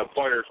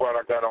players. What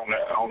I got on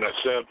that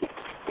subject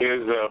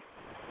is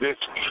this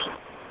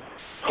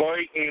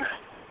Clayton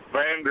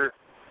Vander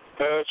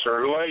Huss,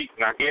 or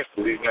Leighton, I guess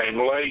is his name,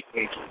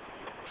 Leighton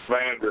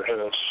Vander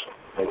Huss,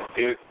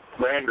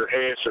 Vander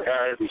Hess, or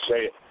however you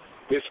say it.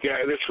 This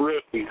guy, this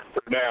rookie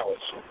for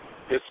Dallas,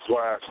 this is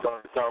why I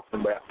started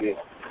talking about this.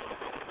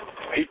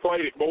 He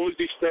played at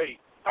Boise State.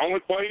 Only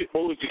played at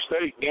Boise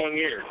State 1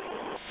 year.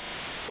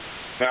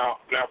 Now,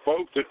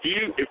 folks, if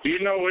you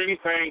know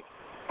anything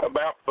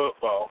about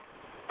football,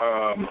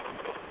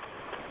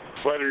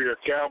 whether you're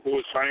a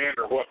Cowboys fan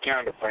or what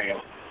kind of fan,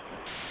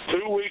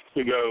 2 weeks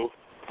ago,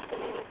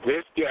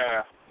 this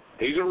guy,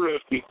 he's a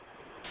rookie.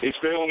 He's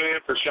filling in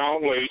for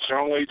Sean Lee.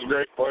 Sean Lee's a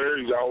great player.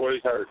 He's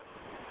always hurt.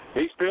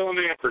 He's filling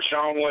in for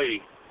Sean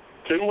Lee.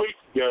 2 weeks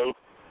ago,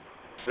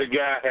 the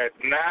guy had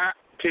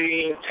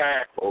 19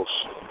 tackles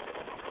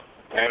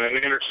and an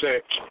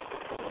interception.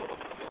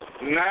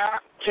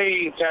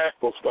 19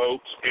 tackles,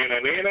 folks, in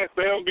an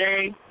NFL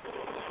game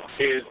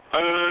is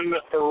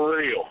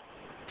unreal.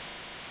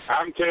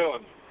 I'm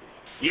telling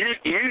you,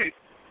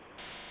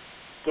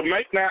 to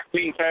make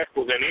 19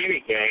 tackles in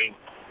any game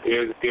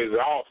is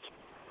awesome.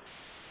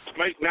 To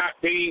make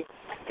 19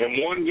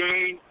 in one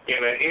game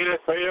in an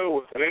NFL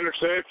with an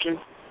interception,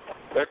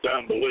 that's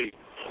unbelievable.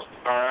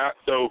 All right,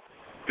 so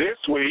this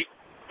week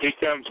he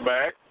comes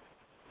back,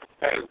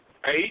 has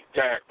 8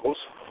 tackles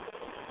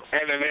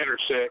and an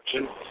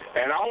interception,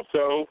 and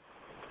also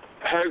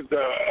has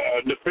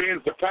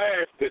defends the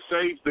pass that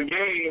saves the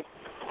game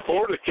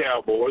for the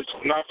Cowboys.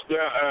 Knocks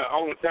down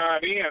on the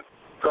tight end,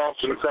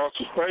 crossing across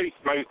his face,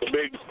 made the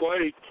biggest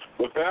play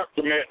without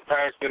committing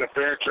pass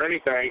interference or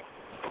anything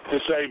to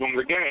save them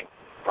the game.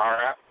 All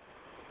right,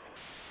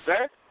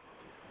 that,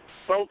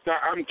 folks,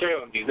 I'm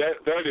telling you,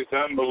 that is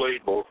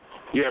unbelievable.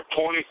 You have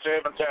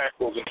 27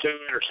 tackles and 2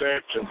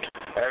 interceptions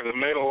as a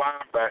middle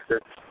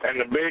linebacker, and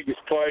the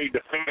biggest play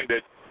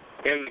defended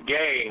in the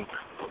game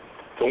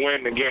to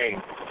win the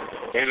game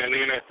in an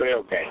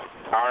NFL game.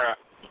 All right.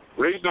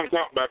 The reason I'm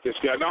talking about this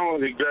guy, not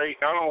only is he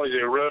great, not only is he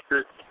a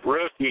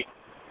rookie,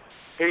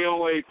 he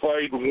only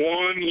played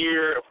 1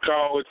 year of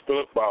college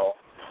football,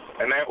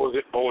 and that was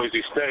at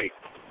Boise State.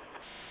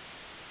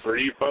 For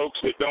you folks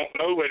that don't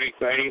know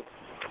anything,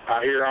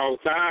 I hear all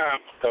the time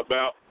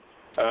about,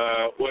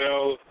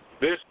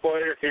 this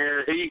player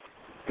here,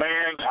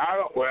 I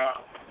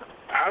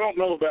don't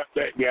know about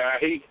that guy.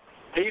 He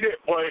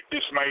didn't play at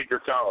this major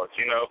college,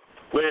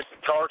 Listen,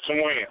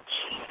 Carson Wentz.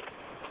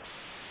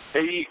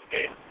 He's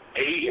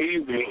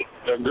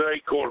a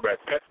great quarterback.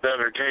 That's the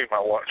other game I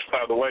watched,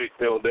 by the way,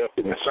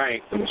 Philadelphia and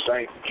the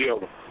Saints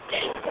killed him.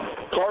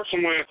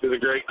 Carson Wentz is a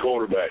great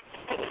quarterback.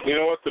 You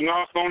know what the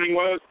knock on him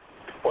was?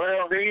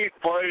 Well, he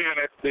ain't playing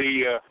at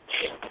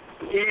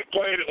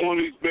one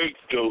of these big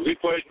schools. He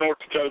played North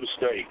Dakota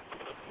State.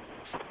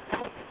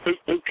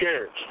 Who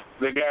cares?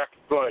 The guy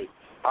can play.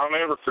 I'll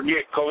never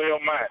forget Khalil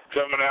Mack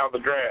coming out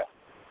of the draft.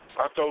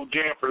 I told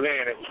Jennifer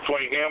then it was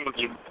between him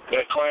and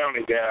that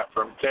Clowney guy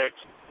from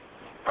Texas.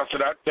 I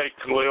said, I'd take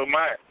Khalil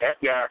Mack. That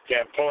guy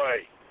can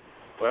play.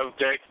 Well,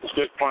 the Texans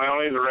took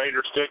Clowney. The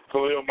Raiders took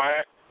Khalil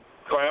Mack.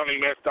 Clowney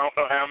missed don't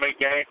know how many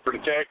games for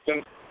the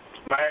Texans.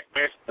 Mack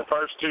missed the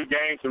first 2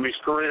 games of his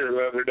career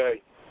the other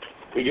day.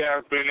 The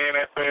guy's been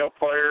NFL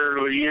Player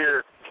of the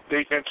Year,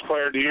 Defensive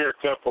Player of the Year a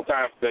couple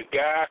times. The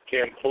guy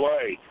can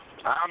play.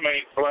 I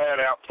mean, flat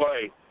out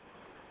play.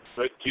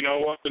 But you know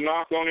what the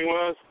knock on him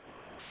was?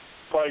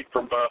 Played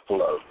for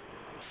Buffalo.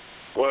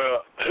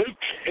 Well, who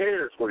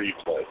cares where you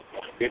play?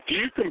 If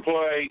you can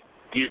play,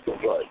 you can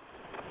play.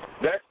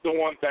 That's the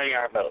one thing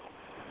I know.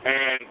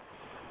 And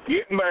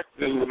getting back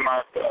to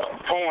my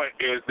point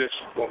is this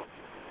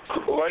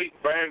late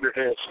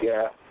Vanderhest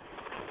guy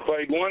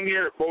played 1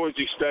 year at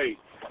Boise State.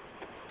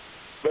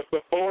 But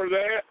before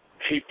that,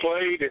 he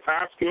played at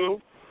high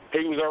school. He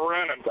was a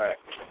running back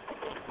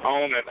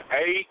on an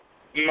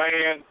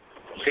 8-man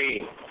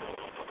team.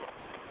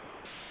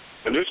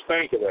 And just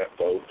think of that,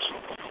 folks.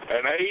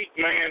 An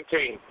 8-man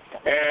team.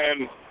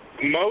 And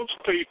most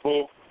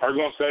people are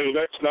going to say, well,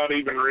 that's not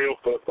even real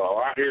football.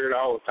 I hear it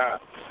all the time.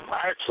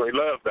 I actually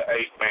love the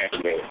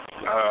 8-man game.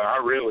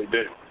 I really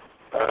do.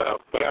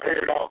 But I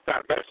hear it all the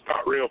time. That's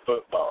not real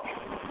football.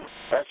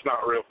 That's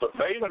not real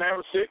football. They even have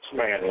a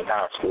 6-man in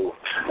high school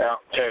out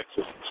in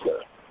Texas and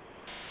stuff.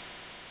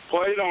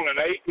 Played on an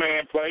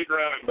 8-man, played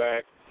running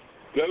back,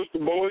 goes to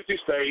Boise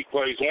State,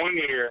 plays 1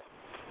 year,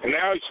 and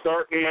now he's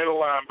starting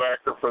middle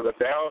linebacker for the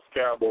Dallas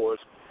Cowboys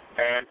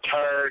and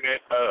tearing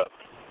it up.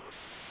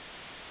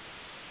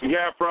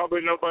 Yeah,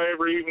 probably nobody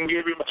ever even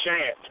give him a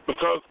chance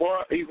because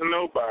what? He's a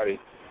nobody.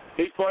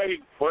 He played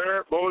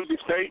where? Boise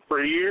State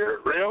for a year?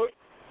 Really?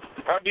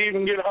 How do you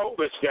even get a hold of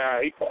this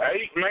guy?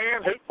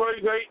 8-man? Who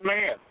plays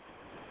 8-man?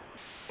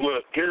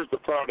 Look, here's the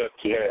product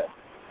you have.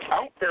 I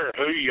don't care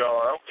who you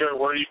are. I don't care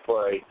where you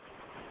play.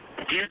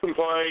 If you can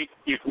play,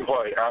 you can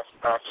play. I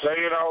say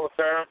it all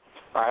the time.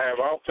 I have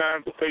all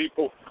kinds of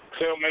people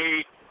tell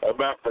me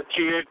about the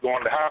kid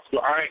going to high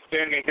school. I ain't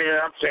sending him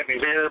here. I'm sending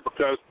him here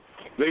because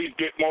these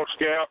get more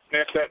scouts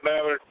and this, that, and the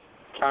other.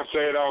 I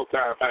say it all the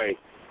time. Hey,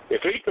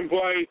 if he can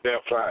play,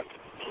 they'll find him.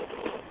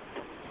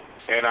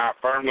 And I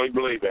firmly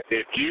believe that.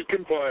 If you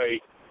can play,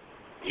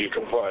 you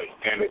can play.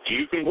 And if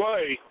you can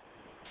play,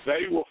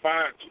 they will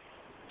find you.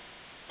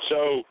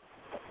 So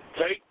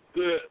take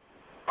the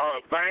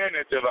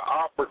advantage of the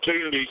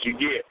opportunities you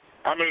get.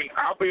 I mean,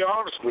 I'll be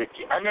honest with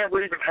you. I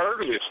never even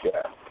heard of this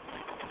guy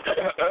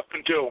up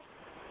until,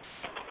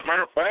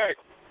 matter of fact,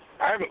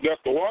 I haven't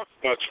got to watch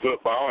much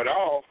football at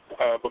all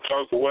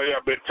because the way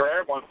I've been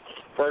traveling.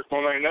 First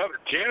one thing another,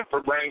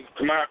 Jennifer brings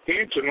to my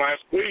attention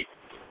last week,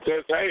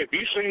 says, hey, have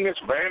you seen this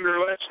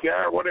Vanderlest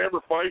guy or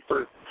whatever play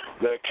for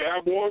the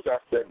Cowboys? I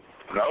said,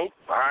 nope,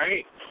 I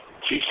ain't.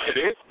 She said,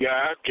 this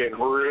guy can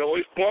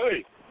really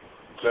play.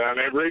 So I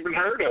never even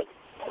heard of him.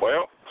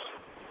 Well,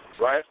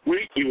 last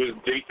week he was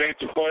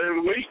Defensive Player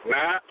of the Week,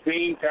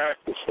 19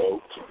 tackles,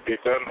 folks.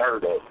 It's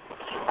unheard of.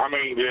 I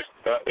mean,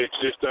 it's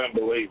just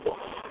unbelievable.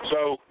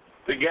 So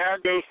the guy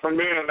goes from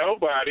being a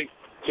nobody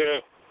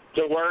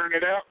to wearing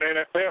it out in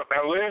the NFL.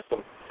 Now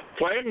listen,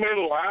 playing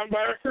middle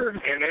linebacker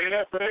in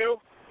the NFL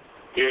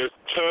is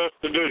tough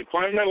to do.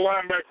 Playing middle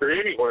linebacker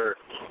anywhere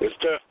is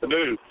tough to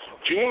do.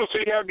 If you want to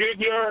see how good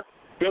you are,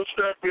 go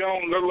strap you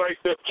on, go lace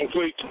up some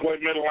cleats and play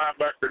middle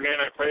linebacker in the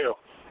NFL,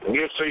 and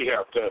you'll see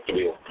how tough it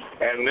is.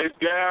 And this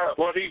guy,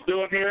 what he's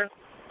doing here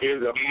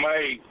is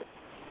amazing.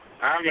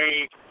 I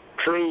mean,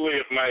 truly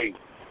amazing.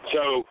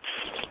 So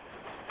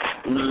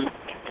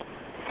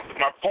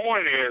my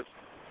point is,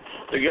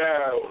 the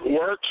guy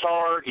works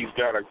hard. He's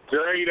got a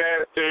great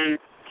attitude.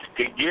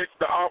 He gets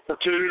the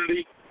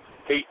opportunity.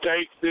 He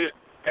takes it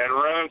and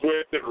runs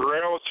with it,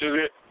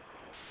 relishes it,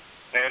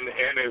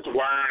 and is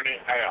wearing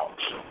it out.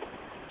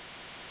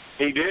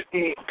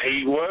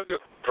 He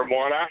wasn't, from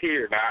what I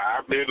hear, now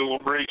I did a little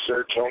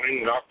research on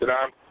him, not that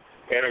I'm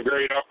in a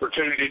great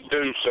opportunity to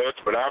do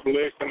such, but I've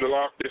listened a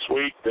lot this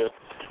week to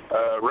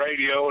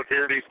radio and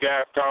hear these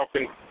guys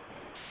talking.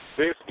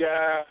 This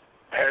guy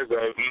has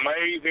an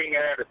amazing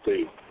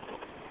attitude.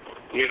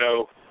 You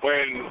know,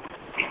 when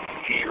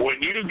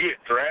you get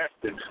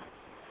drafted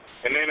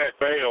in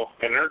NFL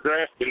and they're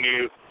drafting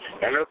you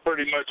and they're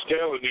pretty much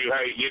telling you,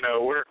 hey, you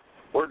know,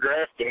 we're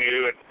drafting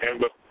you, and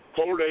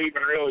before they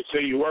even really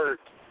see you work,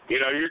 you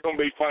know, you're going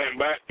to be playing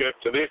backup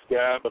to this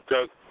guy,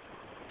 because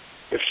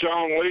if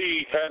Sean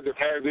Lee has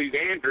these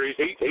injuries,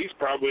 he's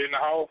probably in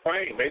the Hall of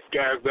Fame. This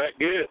guy's that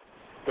good,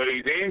 but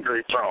he's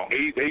injury prone.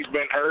 He's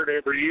been hurt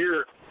every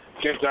year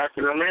since I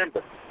can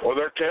remember. Well,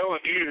 they're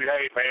telling you,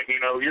 hey, man, you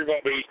know, you're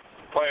going to be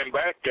playing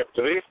backup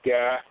to this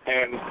guy,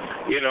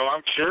 and, you know,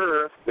 I'm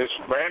sure this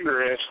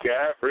Vander Esch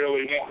guy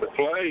really wants to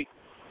play,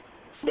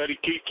 but he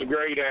keeps a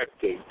great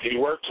attitude. He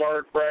works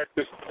hard in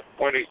practice.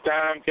 When his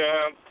time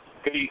comes,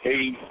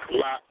 he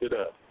lights it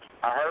up.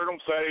 I heard him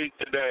say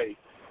today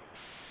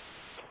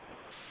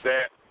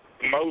that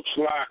most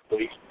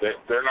likely that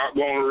they're not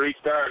going to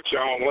re-sign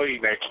Sean Lee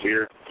next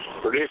year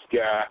for this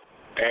guy,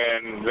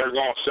 and they're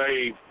going to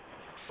save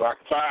like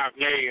 $5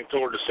 million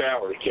toward the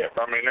salary cap.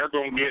 I mean, they're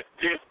going to get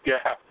this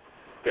guy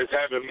that's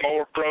having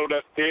more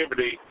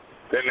productivity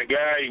than the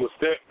guy he was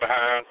sitting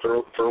behind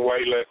for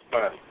way less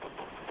money.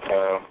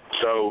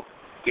 So,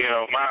 you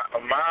know,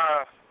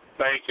 my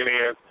thinking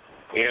is,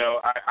 you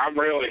know, I'm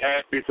really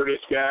happy for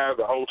this guy,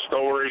 the whole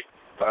story,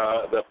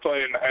 the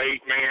playing the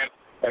 8-man.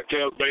 That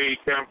tells me he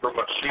come from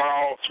a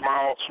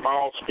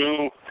small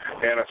school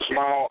in a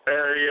small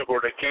area where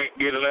they can't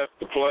get enough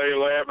to play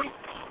 11.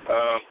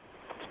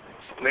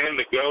 Then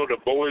to go to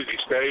Boise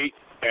State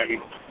and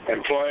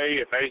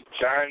play, and they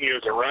sign you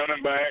as a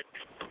running back,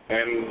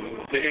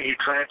 and then you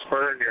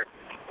transfer and you're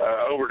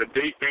over to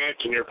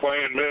defense, and you're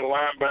playing middle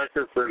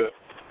linebacker for the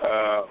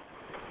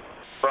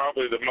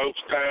probably the most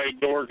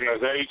tagged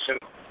organization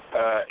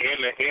in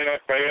the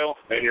NFL,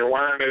 and you're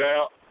wearing it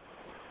out.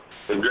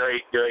 It's a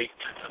great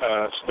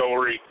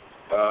story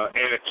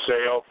in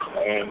itself,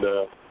 and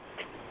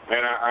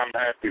I'm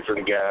happy for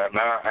the guy. And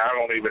I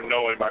don't even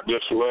know him. I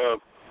just love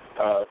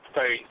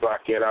things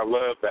like that. I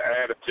love the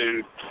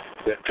attitude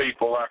that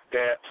people like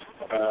that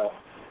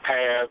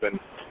have,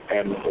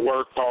 and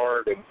work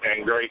hard,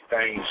 and great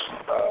things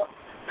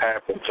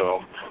happen to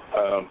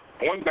them.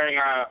 One thing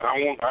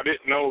I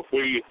didn't know if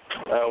we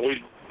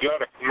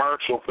got a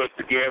commercial put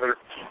together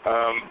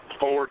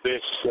for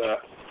this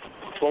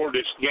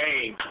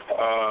game.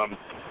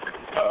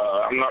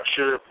 I'm not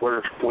sure if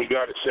we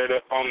got it set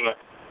up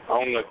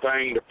on the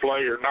thing to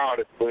play or not.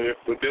 If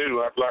we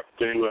do, I'd like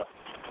to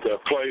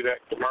play that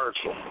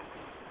commercial.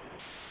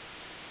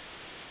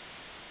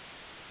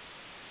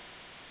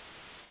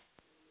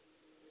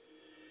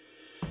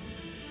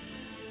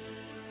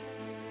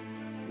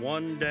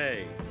 One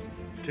day,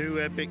 2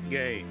 epic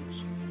games,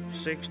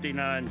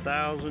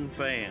 69,000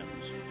 fans.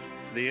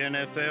 The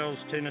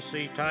NFL's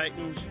Tennessee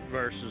Titans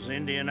versus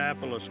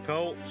Indianapolis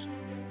Colts,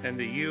 and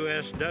the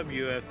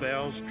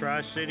USWFL's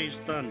Tri-Cities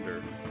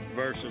Thunder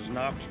versus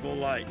Knoxville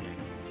Lightning.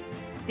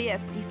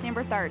 This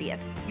December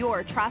 30th,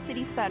 your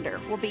Tri-Cities Thunder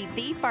will be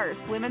the first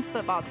women's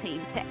football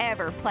team to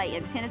ever play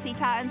in Tennessee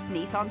Titans'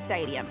 Nissan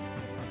Stadium.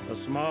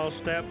 A small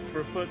step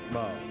for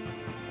football,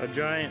 a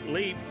giant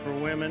leap for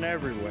women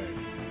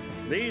everywhere.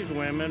 These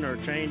women are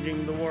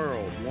changing the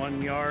world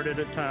 1 yard at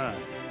a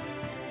time.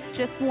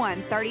 Just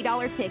one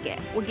 $30 ticket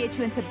will get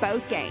you into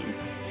both games.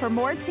 For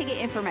more ticket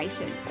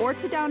information or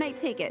to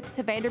donate tickets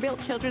to Vanderbilt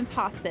Children's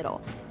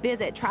Hospital,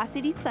 visit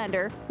Tri-Cities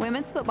Thunder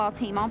Women's Football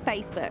Team on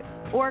Facebook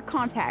or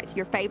contact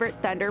your favorite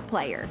Thunder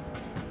player.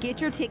 Get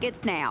your tickets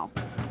now.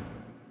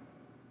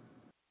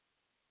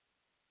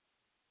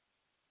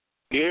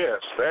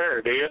 Yes, there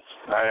it is.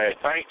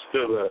 Thanks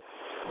to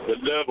the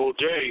double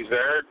J's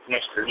there,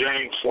 Mr.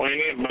 James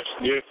Sweeney and Mr.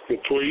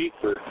 Jessica Tweed,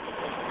 for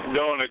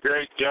doing a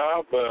great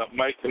job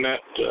making that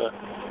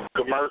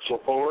commercial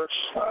for us.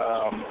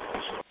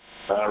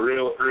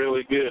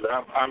 really good.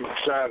 I'm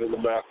excited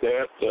about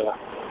that.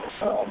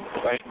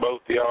 Thank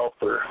both of y'all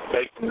for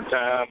taking the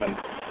time and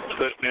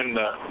putting in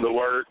the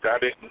work. I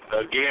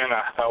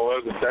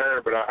wasn't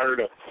there, but I heard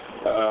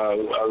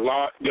a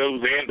lot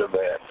goes into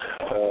that.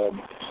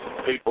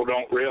 People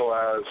don't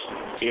realize,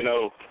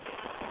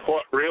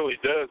 what really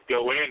does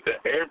go into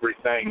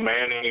everything,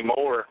 man,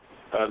 anymore.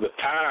 The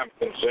time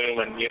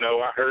consuming,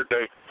 I heard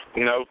they,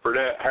 for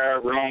that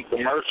however long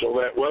commercial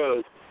that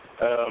was,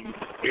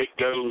 it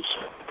goes,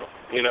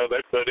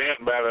 they put in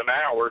about an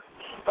hour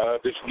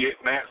just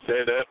getting that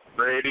set up,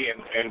 ready,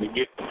 and to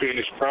get the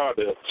finished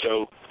product.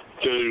 So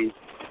to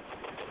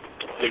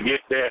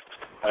get that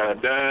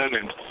done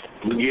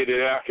and get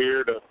it out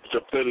here to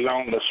put it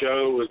on the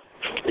show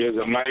is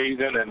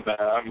amazing. And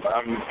I'm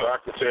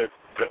like I said,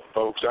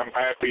 folks, I'm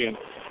happy and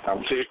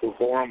I'm tickled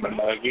for them. And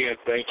again,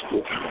 thanks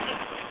to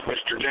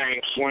Mr.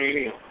 James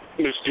Sweeney and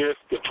Miss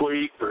Jessica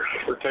Tweed for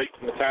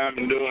taking the time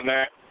and doing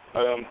that.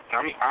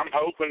 I'm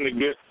hoping to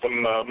get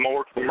some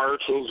more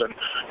commercials,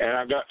 and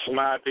I got some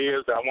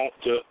ideas I want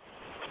to.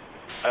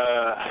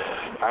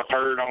 I've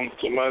heard on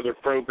some other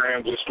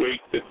programs this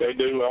week that they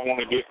do. I want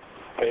to get,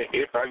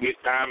 if I get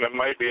time, and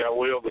maybe I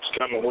will this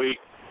coming week,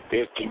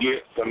 is to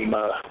get some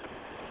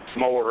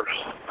more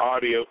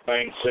audio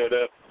things set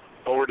up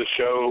for the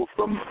show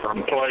from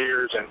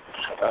players,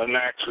 and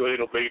actually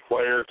it'll be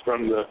players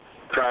from the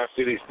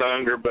Tri-Cities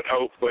Thunder, but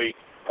hopefully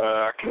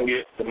I can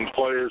get some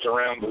players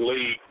around the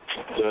league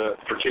to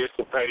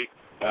participate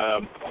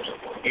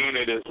in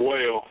it as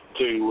well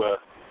to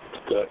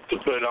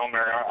put on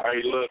there.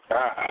 Hey, look,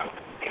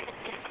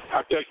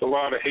 I take a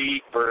lot of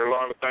heat for a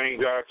lot of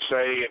things I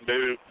say and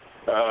do,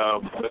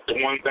 but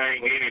the one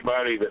thing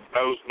anybody that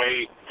knows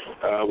me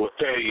will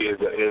tell you is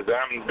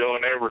I'm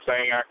doing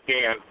everything I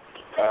can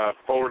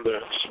for the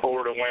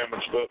sport of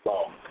women's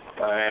football.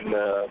 And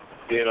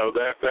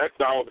that's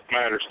all that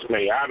matters to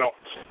me. I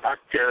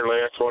care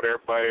less what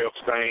everybody else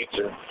thinks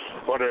or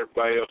what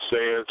everybody else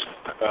says.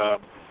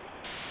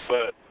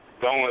 But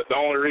the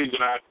only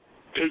reason I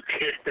do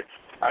care,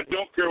 I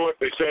don't care what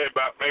they say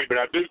about me, but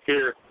I do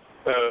care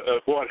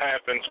of what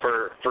happens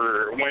for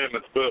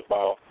women's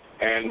football.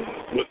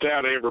 And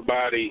without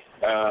everybody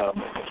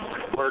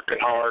working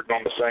hard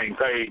on the same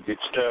page,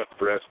 it's tough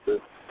for us to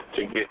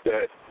get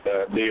that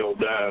deal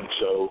done.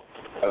 So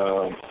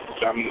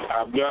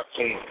I've got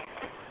some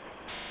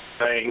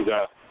things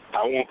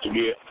I want to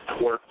get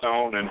worked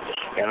on, and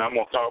I'm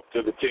going to talk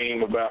to the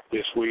team about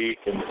this week,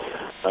 and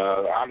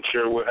I'm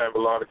sure we'll have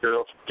a lot of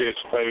girls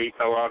participate.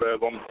 A lot of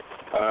them,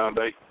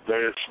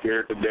 they're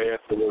scared to death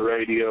of the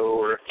radio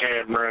or a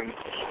camera,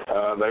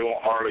 and they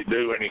won't hardly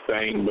do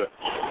anything, but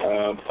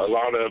a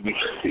lot of them,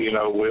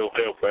 will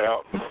help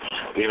out. And,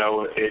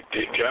 it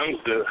comes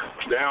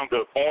down to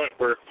a point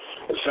where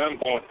at some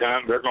point in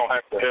time they're going to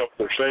have to help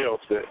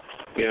themselves. That,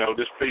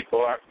 just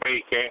people like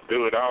me can't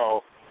do it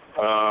all.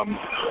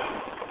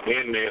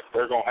 In this,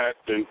 they're going to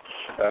have to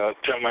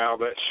come out of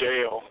that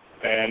shell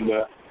and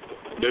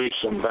do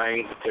some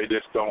things that they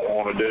just don't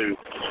want to do.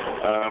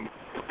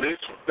 This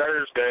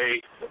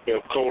Thursday,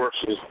 of course,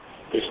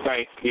 is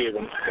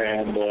Thanksgiving,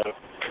 and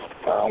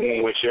I want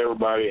to wish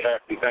everybody a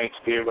happy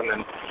Thanksgiving.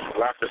 And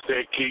like I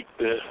said, keep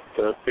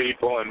the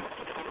people and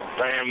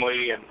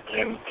family and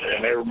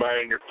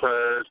everybody in your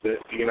prayers that,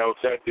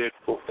 it's had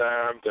difficult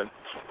times and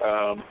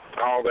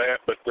all that.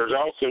 But there's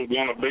also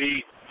going to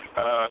be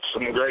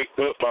some great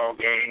football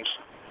games,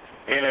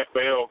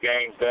 NFL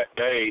games that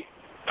day,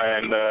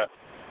 and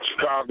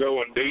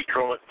Chicago and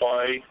Detroit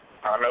play.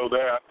 I know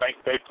that. I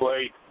think they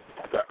played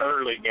the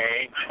early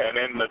game, and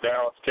then the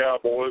Dallas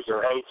Cowboys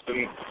are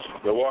hosting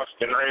the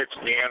Washington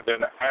Redskins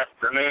in the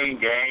afternoon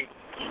game.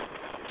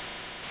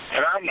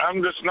 And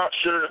I'm just not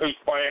sure who's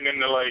playing in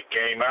the late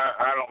game.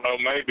 I don't know,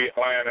 maybe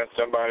Atlanta and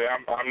somebody.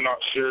 I'm not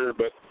sure,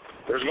 but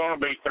there's going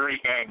to be 3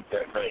 games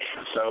that day.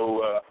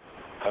 So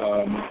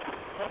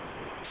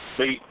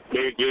be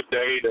a good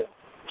day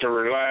to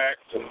relax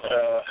and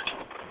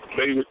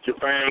be with your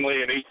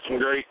family and eat some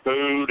great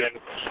food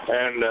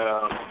and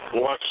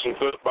watch some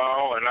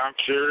football. And I'm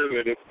sure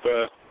that if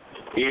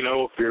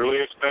you're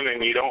listening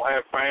and you don't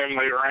have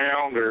family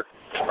around or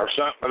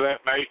something of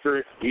that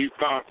nature, you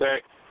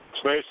contact,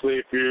 especially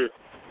if you're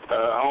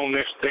on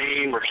this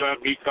team or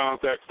something, you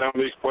contact some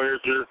of these players.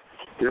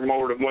 You're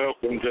more than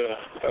welcome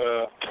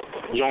to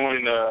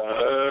join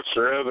us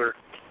or other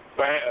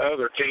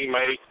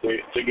teammates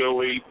to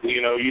go eat.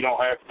 You don't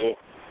have to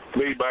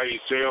be by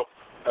yourself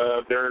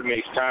during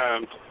these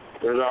times.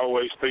 There's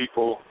always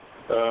people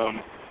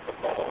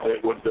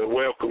that would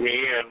welcome you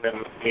in,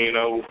 and a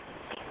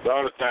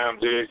lot of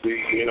times they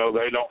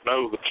don't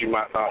know that you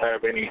might not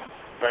have any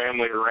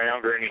family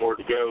around or anywhere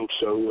to go.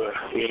 So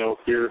if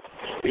you're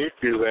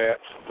that,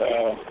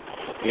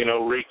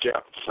 reach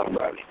out to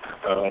somebody.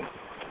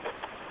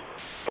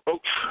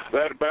 Folks,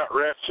 that about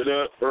wraps it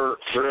up for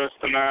us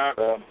tonight.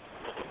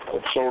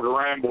 I've sort of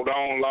rambled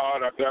on a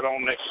lot. I got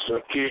on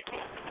this kick,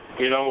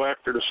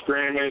 after the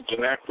scrimmage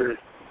and after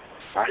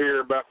I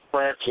hear about the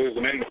practices,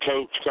 and then the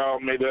coach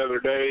called me the other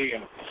day,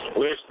 and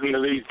listening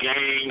to these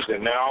games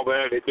and all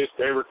that. It just,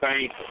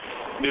 everything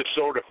just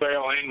sort of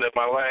fell into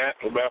my lap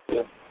about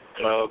the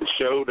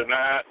show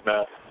tonight.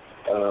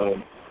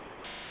 And,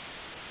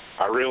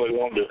 I really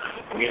wanted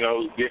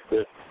to, get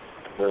the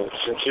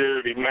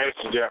sincerity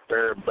message out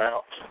there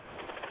about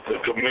the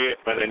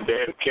commitment and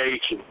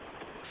dedication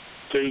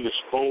to the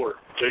sport,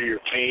 to your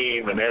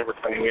team and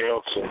everything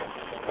else, and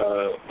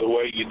the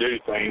way you do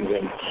things,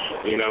 and,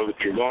 that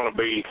you're going to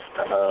be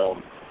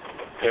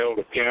held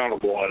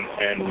accountable,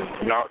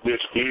 and not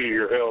just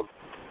you're held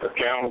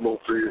accountable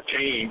for your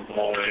team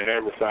and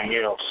everything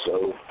else.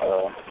 So,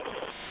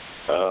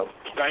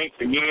 thanks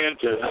again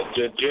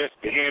to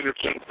Jessica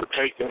Henderson for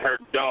taking her,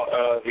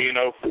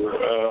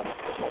 for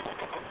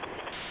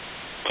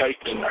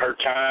taking her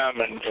time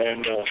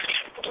and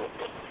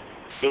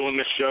doing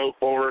this show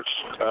for us.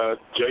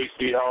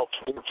 JC Hawk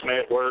Sports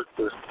Network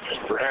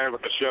for having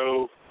the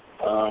show.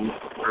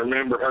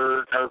 Remember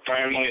her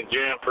family and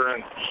Jennifer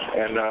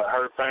and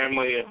her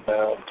family and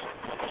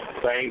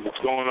things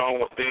that's going on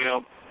with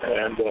them.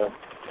 And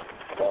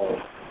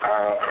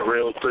I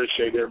really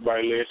appreciate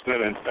everybody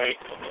listening, and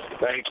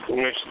thanks to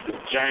Mr.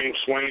 James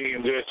Sweeney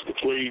and Jessica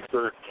Tweed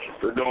for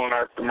doing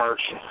our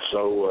commercial.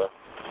 So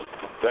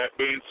that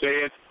being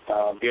said,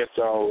 I guess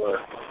I'll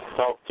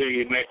talk to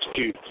you next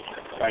Tuesday.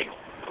 Thank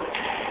you.